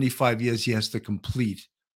has 75 years he has to complete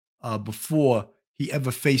before he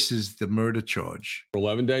ever faces the murder charge. For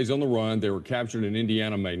 11 days on the run, they were captured in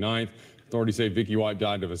Indiana May 9th. Authorities say Vicky White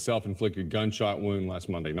died of a self-inflicted gunshot wound last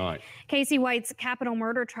Monday night. Casey White's capital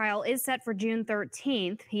murder trial is set for June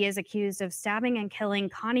 13th. He is accused of stabbing and killing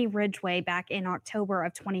Connie Ridgway back in October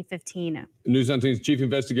of 2015. News 19's chief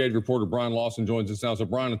investigative reporter Brian Lawson joins us now. So,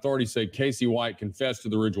 Brian, authorities say Casey White confessed to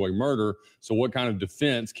the Ridgway murder. So what kind of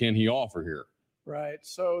defense can he offer here? Right.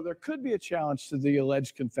 So there could be a challenge to the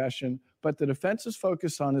alleged confession, but the defense is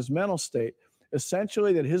focused on his mental state.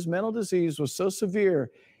 Essentially, that his mental disease was so severe,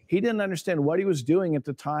 he didn't understand what he was doing at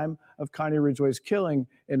the time of Connie Ridgway's killing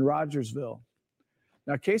in Rogersville.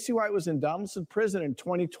 Now, Casey White was in Donaldson Prison in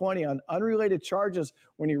 2020 on unrelated charges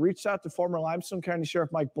when he reached out to former Limestone County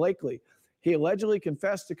Sheriff Mike Blakely. He allegedly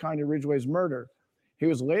confessed to Connie Ridgway's murder. He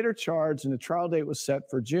was later charged, and the trial date was set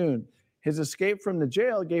for June. His escape from the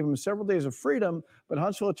jail gave him several days of freedom, but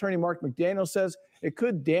Huntsville attorney Mark McDaniel says it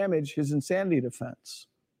could damage his insanity defense.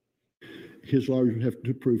 His lawyers would have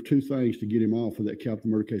to prove 2 things to get him off of that capital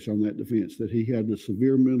murder case on that defense: that he had a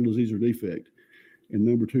severe mental disease or defect, and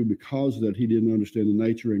number 2, because of that, he didn't understand the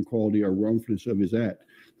nature and quality or wrongfulness of his act.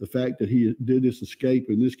 The fact that he did this escape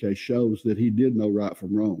in this case shows that he did know right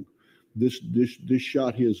from wrong. This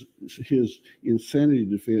shot his insanity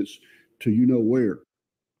defense to you know where.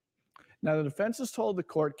 Now, the defense has told the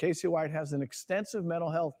court Casey White has an extensive mental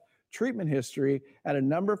health treatment history at a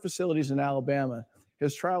number of facilities in Alabama.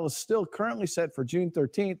 His trial is still currently set for June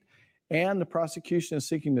 13th, and the prosecution is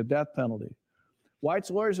seeking the death penalty. White's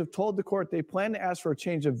lawyers have told the court they plan to ask for a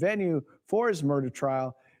change of venue for his murder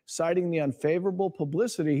trial, citing the unfavorable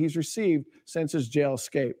publicity he's received since his jail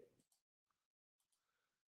escape.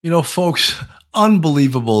 You know, folks,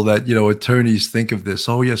 unbelievable that, you know, attorneys think of this.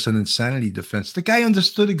 Oh, yes, an insanity defense. The guy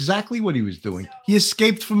understood exactly what he was doing. He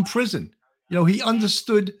escaped from prison. You know, he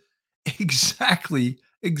understood exactly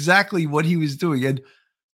what he was doing. And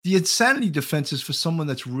The insanity defense is for someone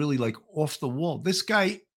that's really like off the wall. This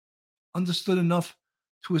guy understood enough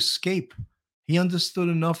to escape. He understood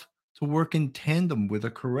enough to work in tandem with a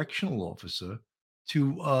correctional officer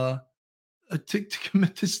to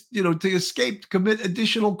commit this, to escape, to commit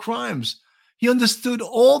additional crimes. He understood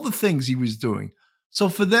all the things he was doing. So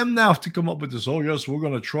for them now to come up with this, oh yes, we're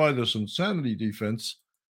going to try this insanity defense,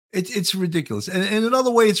 it's ridiculous. And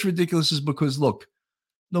another way it's ridiculous is because, look,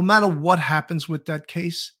 no matter what happens with that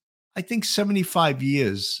case, I think 75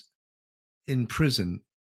 years in prison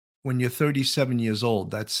when you're 37 years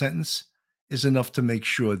old, that sentence is enough to make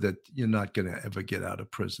sure that you're not going to ever get out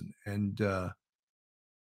of prison. And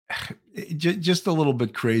just a little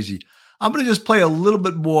bit crazy. I'm going to just play a little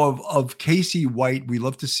bit more of Casey White. We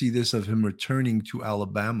love to see this, of him returning to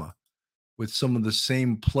Alabama with some of the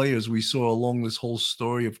same players we saw along this whole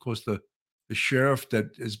story. Of course, the sheriff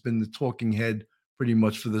that has been the talking head pretty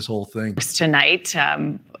much for this whole thing. Tonight,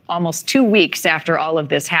 almost 2 weeks after all of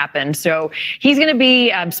this happened. So he's going to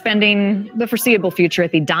be spending the foreseeable future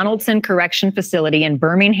at the Donaldson Correction Facility in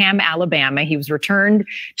Birmingham, Alabama. He was returned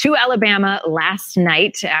to Alabama last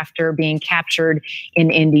night after being captured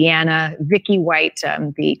in Indiana. Vicky White,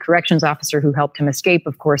 the corrections officer who helped him escape,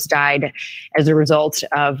 of course, died as a result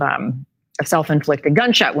of a self-inflicted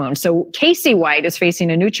gunshot wound. So Casey White is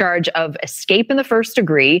facing a new charge of escape in the first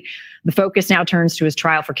degree. The focus now turns to his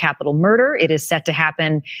trial for capital murder. It is set to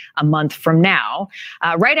happen a month from now.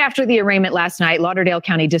 Right after the arraignment last night, Lauderdale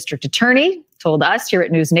County District Attorney told us here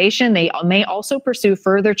at News Nation they may also pursue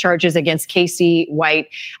further charges against Casey White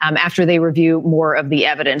after they review more of the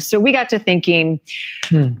evidence. So we got to thinking,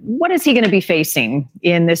 what is he going to be facing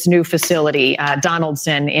in this new facility,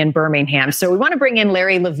 Donaldson in Birmingham? So we want to bring in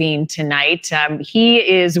Larry Levine tonight. He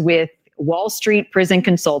is with Wall Street Prison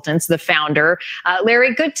Consultants, the founder.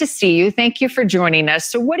 Larry, good to see you. Thank you for joining us.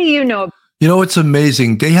 So what do you know? It's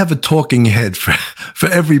amazing. They have a talking head for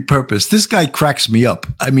every purpose. This guy cracks me up.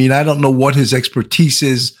 I mean, I don't know what his expertise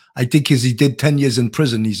is. I think because he did 10 years in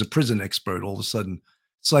prison, he's a prison expert all of a sudden.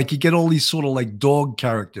 It's like you get all these sort of like dog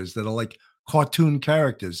characters that are like cartoon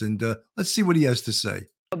characters. And let's see what he has to say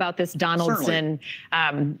about this Donaldson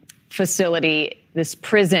facility, this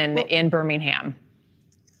prison in Birmingham.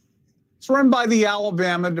 It's run by the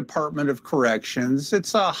Alabama Department of Corrections.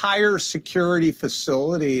 It's a higher security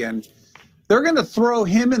facility, and they're going to throw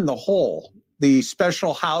him in the hole. The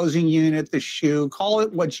special housing unit, the SHU, call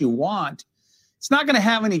it what you want. It's not going to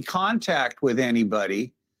have any contact with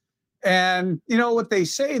anybody. And you know what they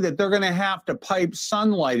say, that they're going to have to pipe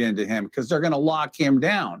sunlight into him because they're going to lock him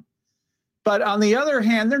down. But on the other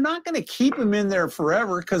hand, they're not going to keep him in there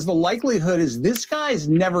forever because the likelihood is this guy's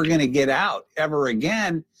never going to get out ever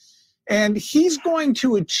again. And he's going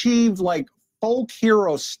to achieve like folk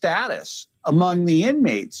hero status among the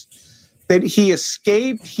inmates, that he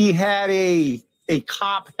escaped. He had a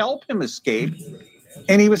cop help him escape,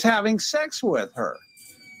 and he was having sex with her.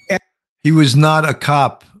 And he was not a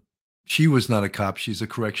cop. She was not a cop. She's a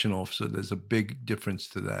correction officer. There's a big difference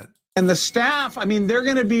to that. And the staff, I mean, they're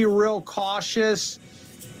going to be real cautious.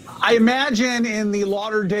 I imagine in the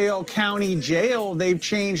Lauderdale County Jail, they've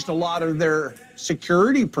changed a lot of their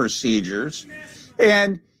security procedures,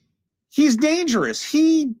 and he's dangerous.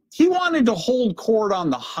 He wanted to hold court on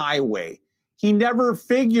the highway. He never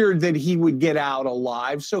figured that he would get out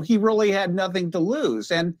alive, so he really had nothing to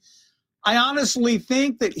lose. And I honestly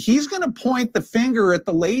think that he's going to point the finger at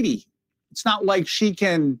the lady. It's not like she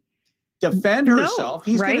can defend herself.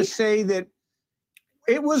 He's going to say that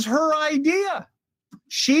it was her idea.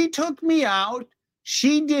 She took me out.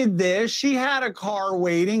 She did this. She had a car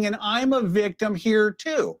waiting, and I'm a victim here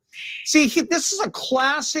too. See, this is a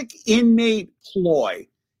classic inmate ploy.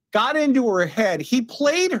 Got into her head. He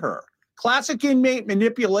played her. Classic inmate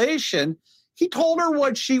manipulation. He told her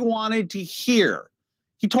what she wanted to hear.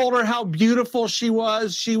 He told her how beautiful she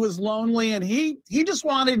was. She was lonely, and he just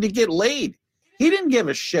wanted to get laid. He didn't give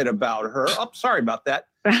a shit about her. Oh, sorry about that.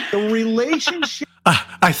 The relationship.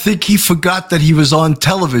 I think he forgot that he was on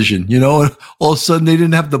television, and all of a sudden they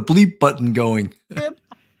didn't have the bleep button going.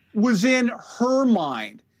 Was in her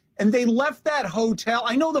mind. And they left that hotel.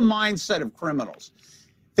 I know the mindset of criminals.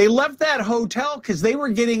 They left that hotel because they were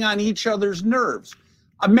getting on each other's nerves.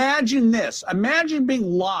 Imagine this. Imagine being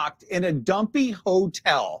locked in a dumpy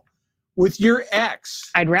hotel with your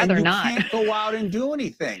ex. I'd rather and not. You can't go out and do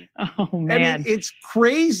anything. Oh, man. I mean, it's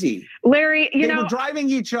crazy. Larry, they were driving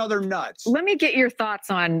each other nuts. Let me get your thoughts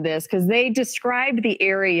on this, because they described the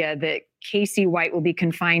area that Casey White will be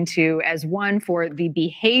confined to as one for the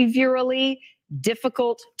behaviorally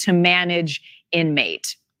difficult to manage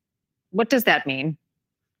inmate. What does that mean?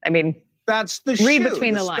 I mean, that's the read SHU,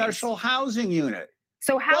 between the lines. Special housing unit.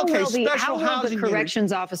 So how will the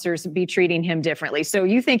corrections officers be treating him differently? So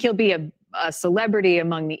you think he'll be a celebrity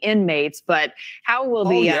among the inmates, but how will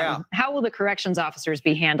the corrections officers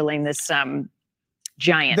be handling this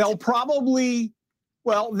giant? They'll probably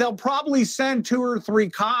send 2 or 3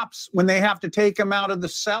 cops when they have to take him out of the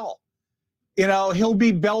cell. You know, he'll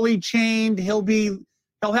be belly chained. He'll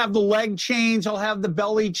have the leg chains. He'll have the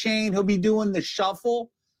belly chain. He'll be doing the shuffle.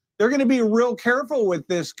 They're going to be real careful with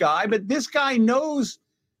this guy, but this guy knows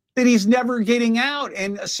that he's never getting out,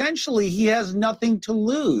 and essentially he has nothing to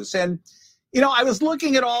lose. And, you know, I was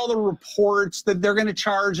looking at all the reports that they're going to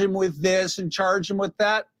charge him with this and charge him with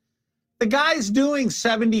that. The guy's doing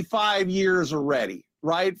 75 years already,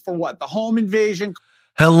 right? For what? The home invasion.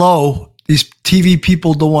 Hello. These TV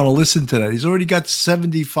people don't want to listen to that. He's already got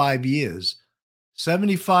 75 years.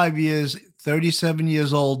 75 years, 37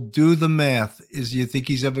 years old. Do the math. You think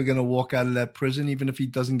he's ever going to walk out of that prison, even if he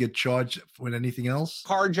doesn't get charged with anything else?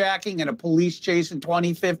 Carjacking and a police chase in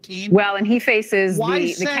 2015. Well, and he faces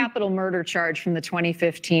the capital murder charge from the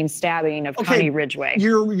 2015 stabbing of Connie Ridgway.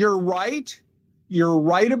 You're right. You're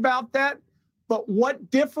right about that. But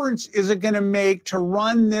what difference is it going to make to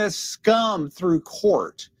run this scum through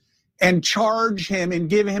court and charge him and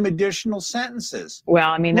give him additional sentences? Well,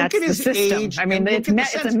 I mean, that's the system. Age, I mean, it's a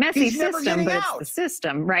messy system, but out. It's the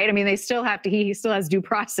system, right? I mean, he still has due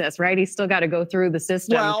process, right? He's still got to go through the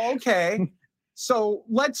system. Well, okay. So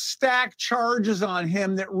let's stack charges on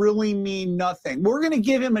him that really mean nothing. We're going to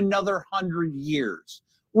give him another 100 years.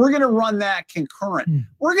 We're going to run that concurrent.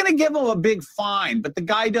 We're going to give him a big fine, but the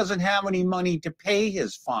guy doesn't have any money to pay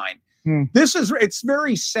his fine. It's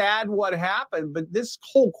very sad what happened, but this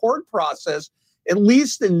whole court process, at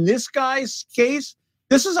least in this guy's case,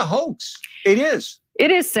 this is a hoax. It is. It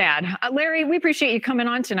is sad. Larry, we appreciate you coming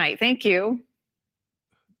on tonight. Thank you.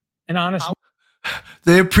 And honestly,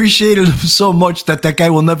 they appreciated him so much that guy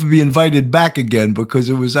will never be invited back again, because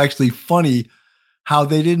it was actually funny how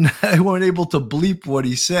they weren't able to bleep what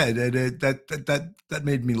he said, and that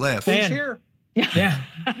made me laugh. Here. Yeah.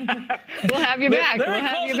 We'll have you back. We'll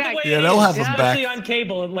have you back. Yeah, they'll have him back. Especially on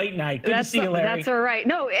cable at late night. Good to see you, Larry. That's all right.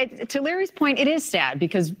 No, to Larry's point, it is sad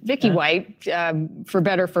because Vicky White, for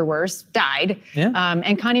better for worse, died. Yeah.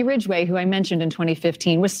 And Connie Ridgway, who I mentioned in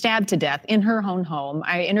 2015, was stabbed to death in her own home.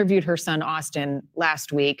 I interviewed her son, Austin,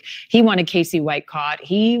 last week. He wanted Casey White caught.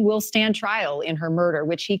 He will stand trial in her murder,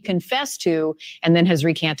 which he confessed to and then has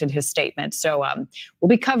recanted his statement. So we'll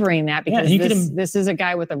be covering that because this is a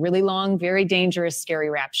guy with a really long, very dangerous, scary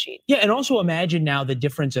rap sheet. Yeah, and also imagine now the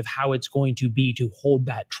difference of how it's going to be to hold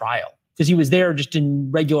that trial. Because he was there just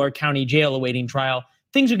in regular county jail awaiting trial.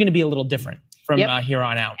 Things are going to be a little different from here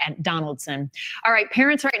on out. At Donaldson. All right,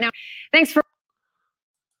 parents right now, thanks for...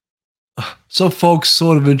 So, folks,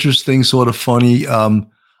 sort of interesting, sort of funny.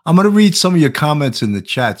 I'm going to read some of your comments in the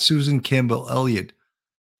chat. Susan Campbell Elliott.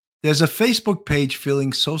 There's a Facebook page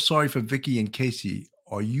feeling so sorry for Vicky and Casey.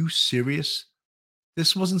 Are you serious?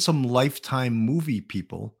 This wasn't some Lifetime movie,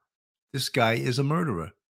 people. This guy is a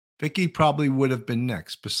murderer. Vicky probably would have been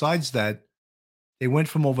next. Besides that, they went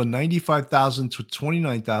from over 95,000 to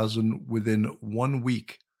 29,000 within 1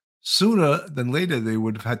 week. Sooner than later, they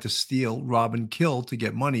would have had to steal, rob, and kill to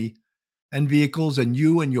get money and vehicles, and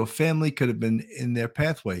you and your family could have been in their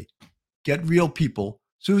pathway. Get real, people.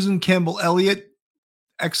 Susan Campbell Elliott,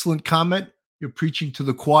 excellent comment. You're preaching to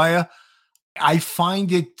the choir. I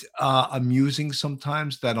find it amusing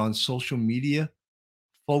sometimes that on social media,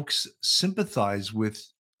 folks sympathize with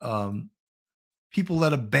people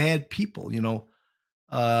that are bad people. You know,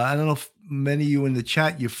 I don't know if many of you in the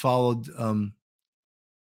chat, you followed,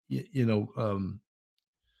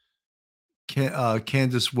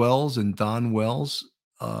 Candace Wells and Don Wells.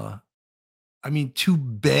 I mean, two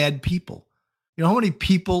bad people. You know how many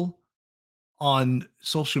people on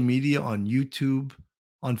social media, on YouTube,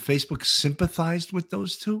 on Facebook sympathized with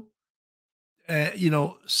those two?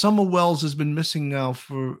 Summer Wells has been missing now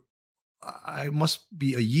for, I must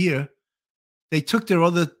be a year. They took their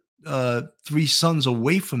other 3 sons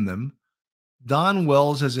away from them. Don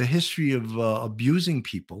Wells has a history of abusing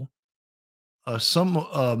people.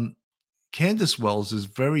 Candace Wells is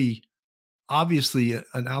very obviously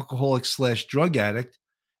an alcoholic / drug addict.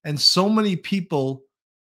 And so many people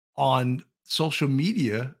on social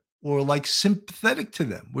media were like sympathetic to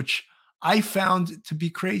them, which I found to be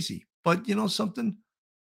crazy. But you know something?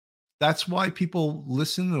 That's why people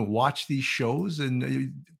listen and watch these shows.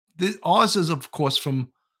 And ours is, of course, from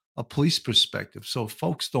a police perspective. So if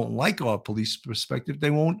folks don't like our police perspective, they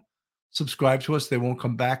won't subscribe to us. They won't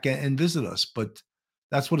come back and visit us. But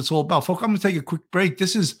that's what it's all about. Folks, I'm going to take a quick break.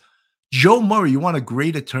 This is Joe Murray. You want a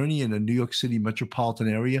great attorney in the New York City metropolitan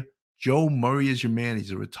area? Joe Murray is your man.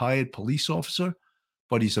 He's a retired police officer,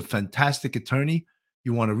 but he's a fantastic attorney.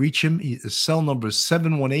 You want to reach him. His cell number is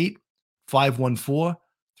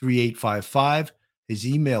 718-514-3855. His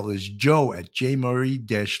email is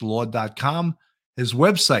joe@jmurray-law.com. His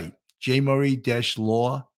website,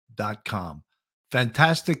 jmurray-law.com.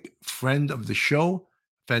 Fantastic friend of the show,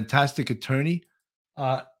 fantastic attorney.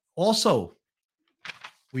 Also,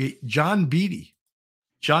 John Beatty.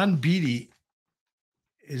 John Beatty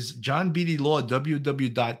is John Beatty Law,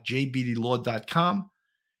 www.jbeattylaw.com.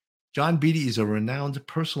 John Beatty is a renowned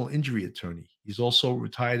personal injury attorney. He's also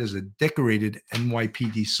retired as a decorated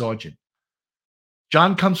NYPD sergeant.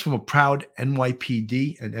 John comes from a proud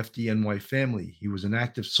NYPD and FDNY family. He was an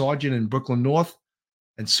active sergeant in Brooklyn North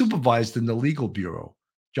and supervised in the legal bureau.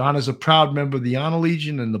 John is a proud member of the Honor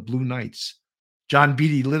Legion and the Blue Knights. John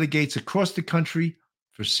Beatty litigates across the country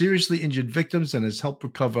for seriously injured victims and has helped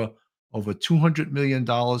recover over $200 million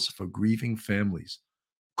for grieving families.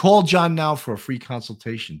 Call John now for a free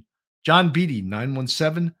consultation. John Beatty,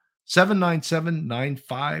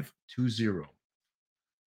 917-797-9520.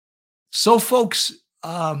 So, folks,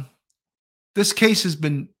 this case has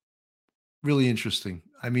been really interesting.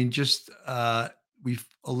 I mean, just we've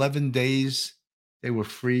 11 days, they were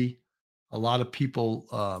free. A lot of people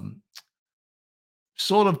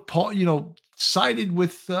sort of, sided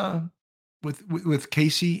with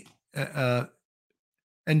Casey and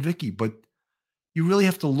Vicky, but you really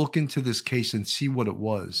have to look into this case and see what it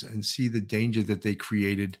was and see the danger that they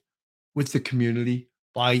created with the community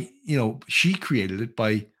by, she created it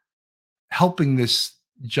by helping this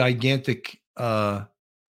gigantic career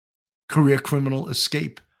criminal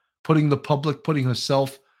escape, putting the public, putting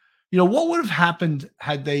herself, what would have happened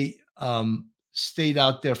had they stayed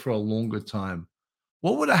out there for a longer time?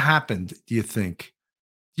 What would have happened, do you think?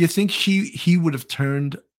 Do you think he would have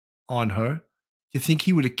turned on her? Do you think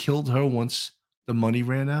he would have killed her once the money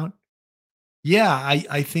ran out? Yeah,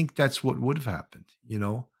 I think that's what would have happened,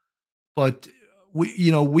 But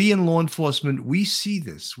we in law enforcement, we see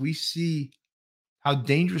this. We see how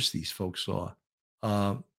dangerous these folks are.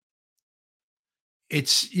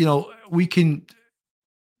 It's, we can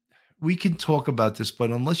talk about this, but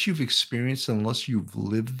unless you've experienced, unless you've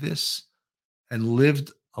lived this and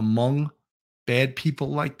lived among bad people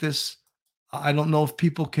like this, I don't know if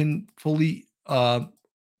people can fully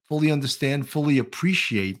understand, fully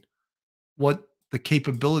appreciate what the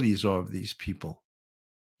capabilities are of these people.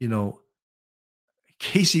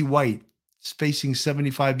 Casey White is facing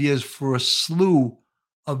 75 years for a slew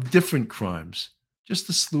of different crimes, just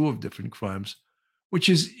a slew of different crimes, which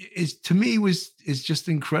is to me is just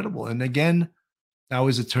incredible. And again, now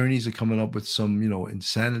his attorneys are coming up with some,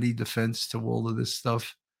 insanity defense to all of this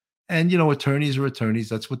stuff. And, attorneys are attorneys.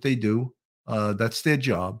 That's what they do. That's their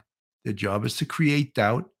job. Their job is to create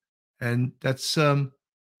doubt. And that's one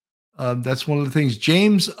of the things.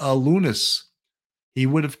 James Lunas, he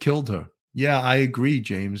would have killed her. Yeah, I agree,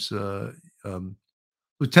 James. Lieutenant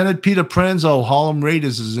Peter Pranzo, Harlem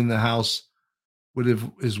Raiders, is in the house with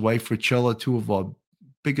his wife, Richella, two of our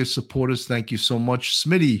biggest supporters. Thank you so much.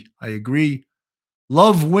 Smitty, I agree.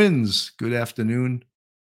 Love wins. Good afternoon.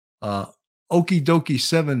 Okie dokie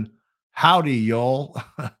 7. Howdy, y'all.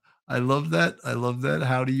 I love that.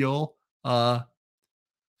 Howdy, y'all.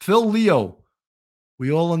 Phil Leo. We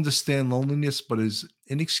all understand loneliness, but it's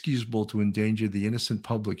inexcusable to endanger the innocent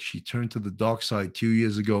public. She turned to the dark side 2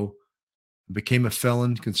 years ago and became a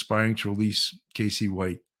felon, conspiring to release Casey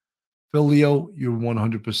White. Phil Leo, you're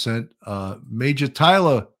 100%. Major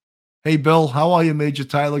Tyler. Hey, Bill, how are you, Major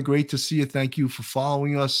Tyler? Great to see you. Thank you for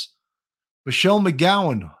following us. Michelle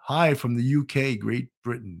McGowan, hi from the UK, Great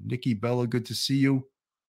Britain. Nikki Bella, good to see you.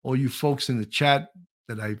 All you folks in the chat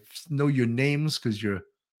that I know your names because you're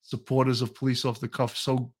supporters of Police Off the Cuff,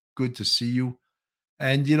 so good to see you.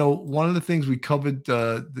 And, one of the things we covered,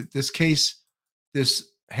 this case, this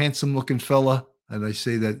handsome-looking fella, and I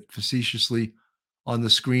say that facetiously on the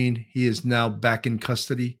screen, he is now back in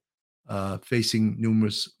custody, facing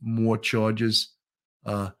numerous more charges.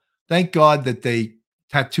 Thank God that they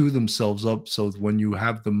tattoo themselves up so that when you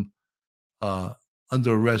have them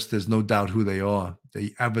under arrest, there's no doubt who they are.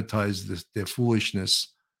 They advertise their foolishness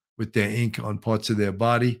with their ink on parts of their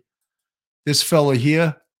body. This fella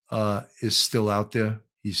here is still out there.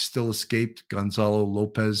 He's still escaped. Gonzalo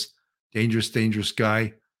Lopez, dangerous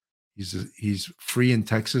guy. He's free in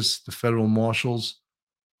Texas. The federal marshals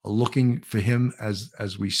are looking for him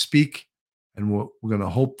as we speak, and we're going to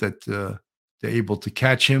hope that they're able to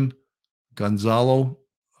catch him. Gonzalo,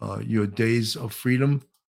 your days of freedom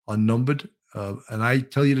are numbered. And I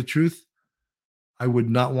tell you the truth, I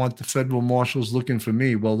would not want the federal marshals looking for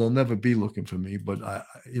me. Well, they'll never be looking for me, but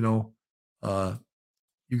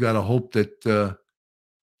you got to hope that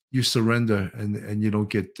you surrender and you don't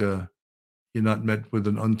get you're not met with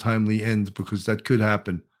an untimely end, because that could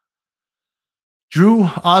happen. Drew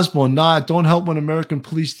Osborne, don't help when American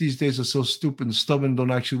police these days are so stupid and stubborn,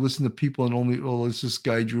 don't actually listen to people and only, it's this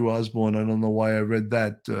guy, Drew Osborne. I don't know why I read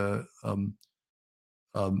that.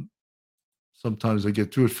 Sometimes I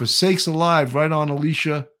get through it. For sakes alive, right on,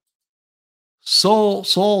 Alicia. Saul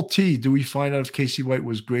T, do we find out if Casey White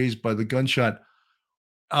was grazed by the gunshot?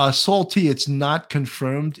 Saul T, it's not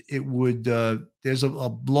confirmed. It would, there's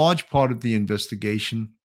a large part of the investigation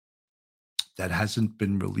that hasn't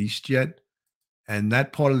been released yet. And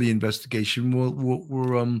that part of the investigation,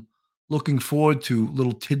 we're looking forward to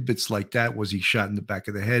little tidbits like that. Was he shot in the back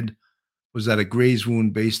of the head? Was that a graze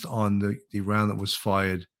wound based on the round that was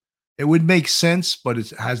fired? It would make sense, but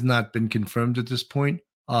it has not been confirmed at this point.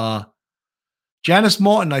 Janice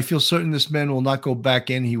Martin, I feel certain this man will not go back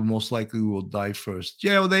in. He most likely will die first.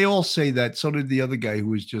 Yeah, well, they all say that. So did the other guy who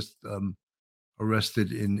was just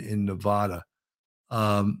arrested in Nevada.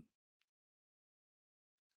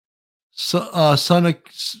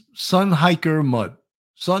 Sun Hiker Mud.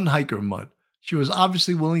 She was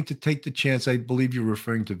obviously willing to take the chance. I believe you're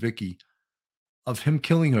referring to Vicky, of him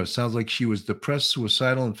killing her. Sounds like she was depressed,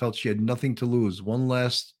 suicidal, and felt she had nothing to lose. One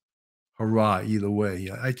last hurrah either way.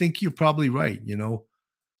 I think you're probably right. There'll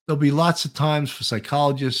be lots of times for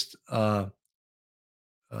psychologists to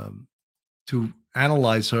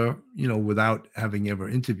analyze her, without having ever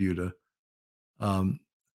interviewed her.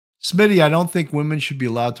 Smitty, I don't think women should be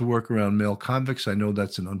allowed to work around male convicts. I know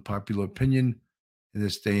that's an unpopular opinion in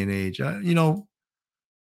this day and age.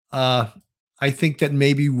 I think that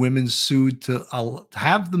maybe women sued to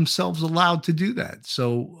have themselves allowed to do that.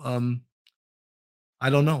 So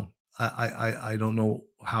I don't know. I don't know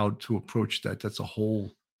how to approach that. That's a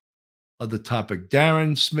whole other topic.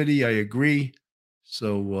 Darren, Smitty, I agree.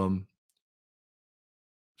 So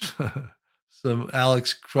some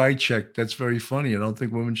Alex Krychek, that's very funny. I don't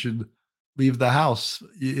think women should leave the house.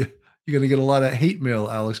 You're going to get a lot of hate mail,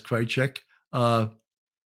 Alex Krychek.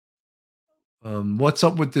 What's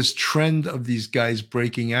up with this trend of these guys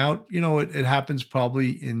breaking out? It happens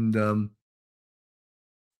probably in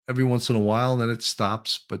every once in a while, and then it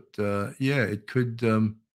stops. But yeah, it could.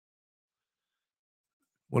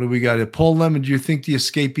 What do we got here? Paul Lemon, do you think the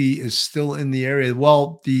escapee is still in the area?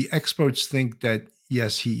 Well, the experts think that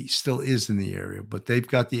yes, he still is in the area, but they've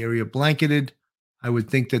got the area blanketed. I would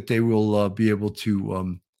think that they will be able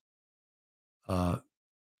to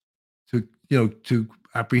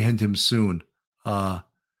apprehend him soon.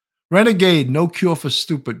 Renegade, no cure for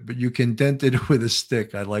stupid, but you can dent it with a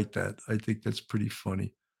stick. I like that. I think that's pretty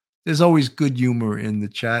funny. There's always good humor in the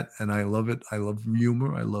chat, and I love it. I love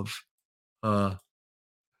humor. I love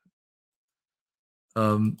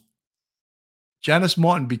Janice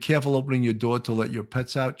Martin, be careful opening your door to let your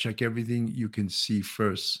pets out. Check everything you can see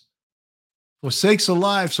first. For sakes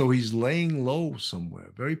alive, so he's laying low somewhere.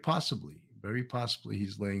 Very possibly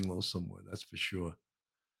he's laying low somewhere. That's for sure.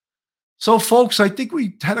 So, folks, I think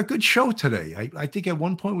we had a good show today. I think at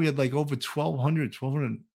one point we had like over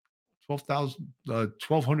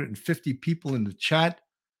 1,250 people in the chat.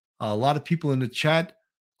 A lot of people in the chat.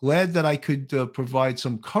 Glad that I could provide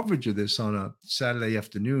some coverage of this on a Saturday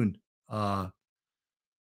afternoon.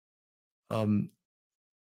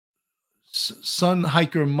 Sun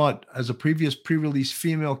Hiker Mutt, as a previous pre-release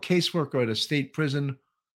female caseworker at a state prison,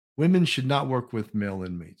 women should not work with male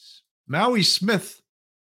inmates. Maui Smith,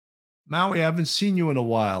 I haven't seen you in a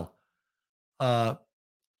while. I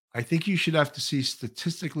think you should have to see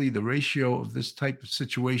statistically the ratio of this type of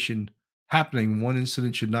situation happening. One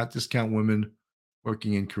incident should not discount women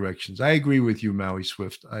working in corrections. I agree with you, Maui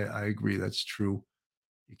Swift. I agree. That's true.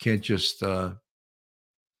 You can't just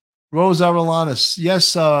Rose Arelanis.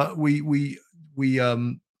 Yes, we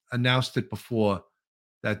announced it before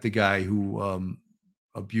that the guy who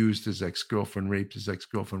abused his ex-girlfriend, raped his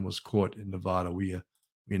ex-girlfriend, was caught in Nevada. We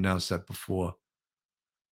announced that before.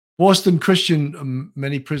 Boston Christian,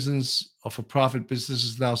 many prisons are for-profit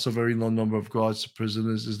businesses now, so very low number of guards to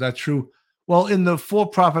prisoners. Is that true? Well, in the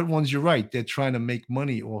for-profit ones, you're right. They're trying to make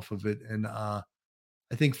money off of it, and I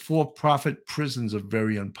think for-profit prisons are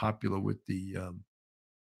very unpopular with the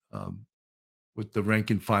rank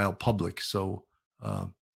and file public. So,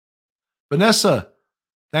 Vanessa,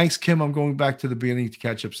 thanks, Kim. I'm going back to the beginning to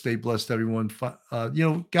catch up. Stay blessed, everyone.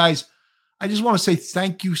 Guys, I just want to say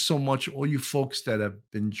thank you so much, all you folks that have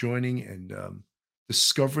been joining and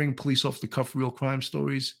discovering police off the cuff real crime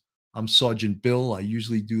stories. I'm Sergeant Bill. I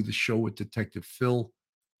usually do the show with Detective Phil.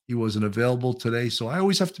 he wasn't available today. So I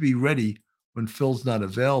always have to be ready when Phil's not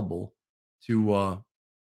available to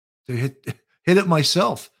hit it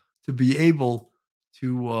myself, to be able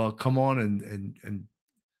to come on and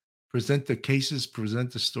present the cases,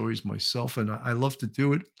 present the stories myself. And I love to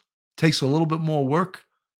do it. Takes a little bit more work,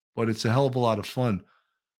 but it's a hell of a lot of fun.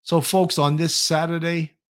 So, folks, on this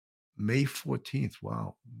Saturday, May 14th,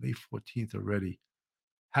 wow, May 14th already.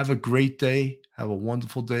 Have a great day. Have a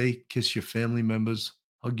wonderful day. Kiss your family members,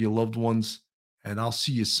 hug your loved ones, and I'll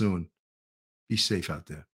see you soon. Be safe out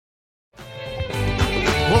there.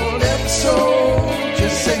 One episode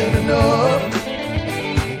just ain't enough.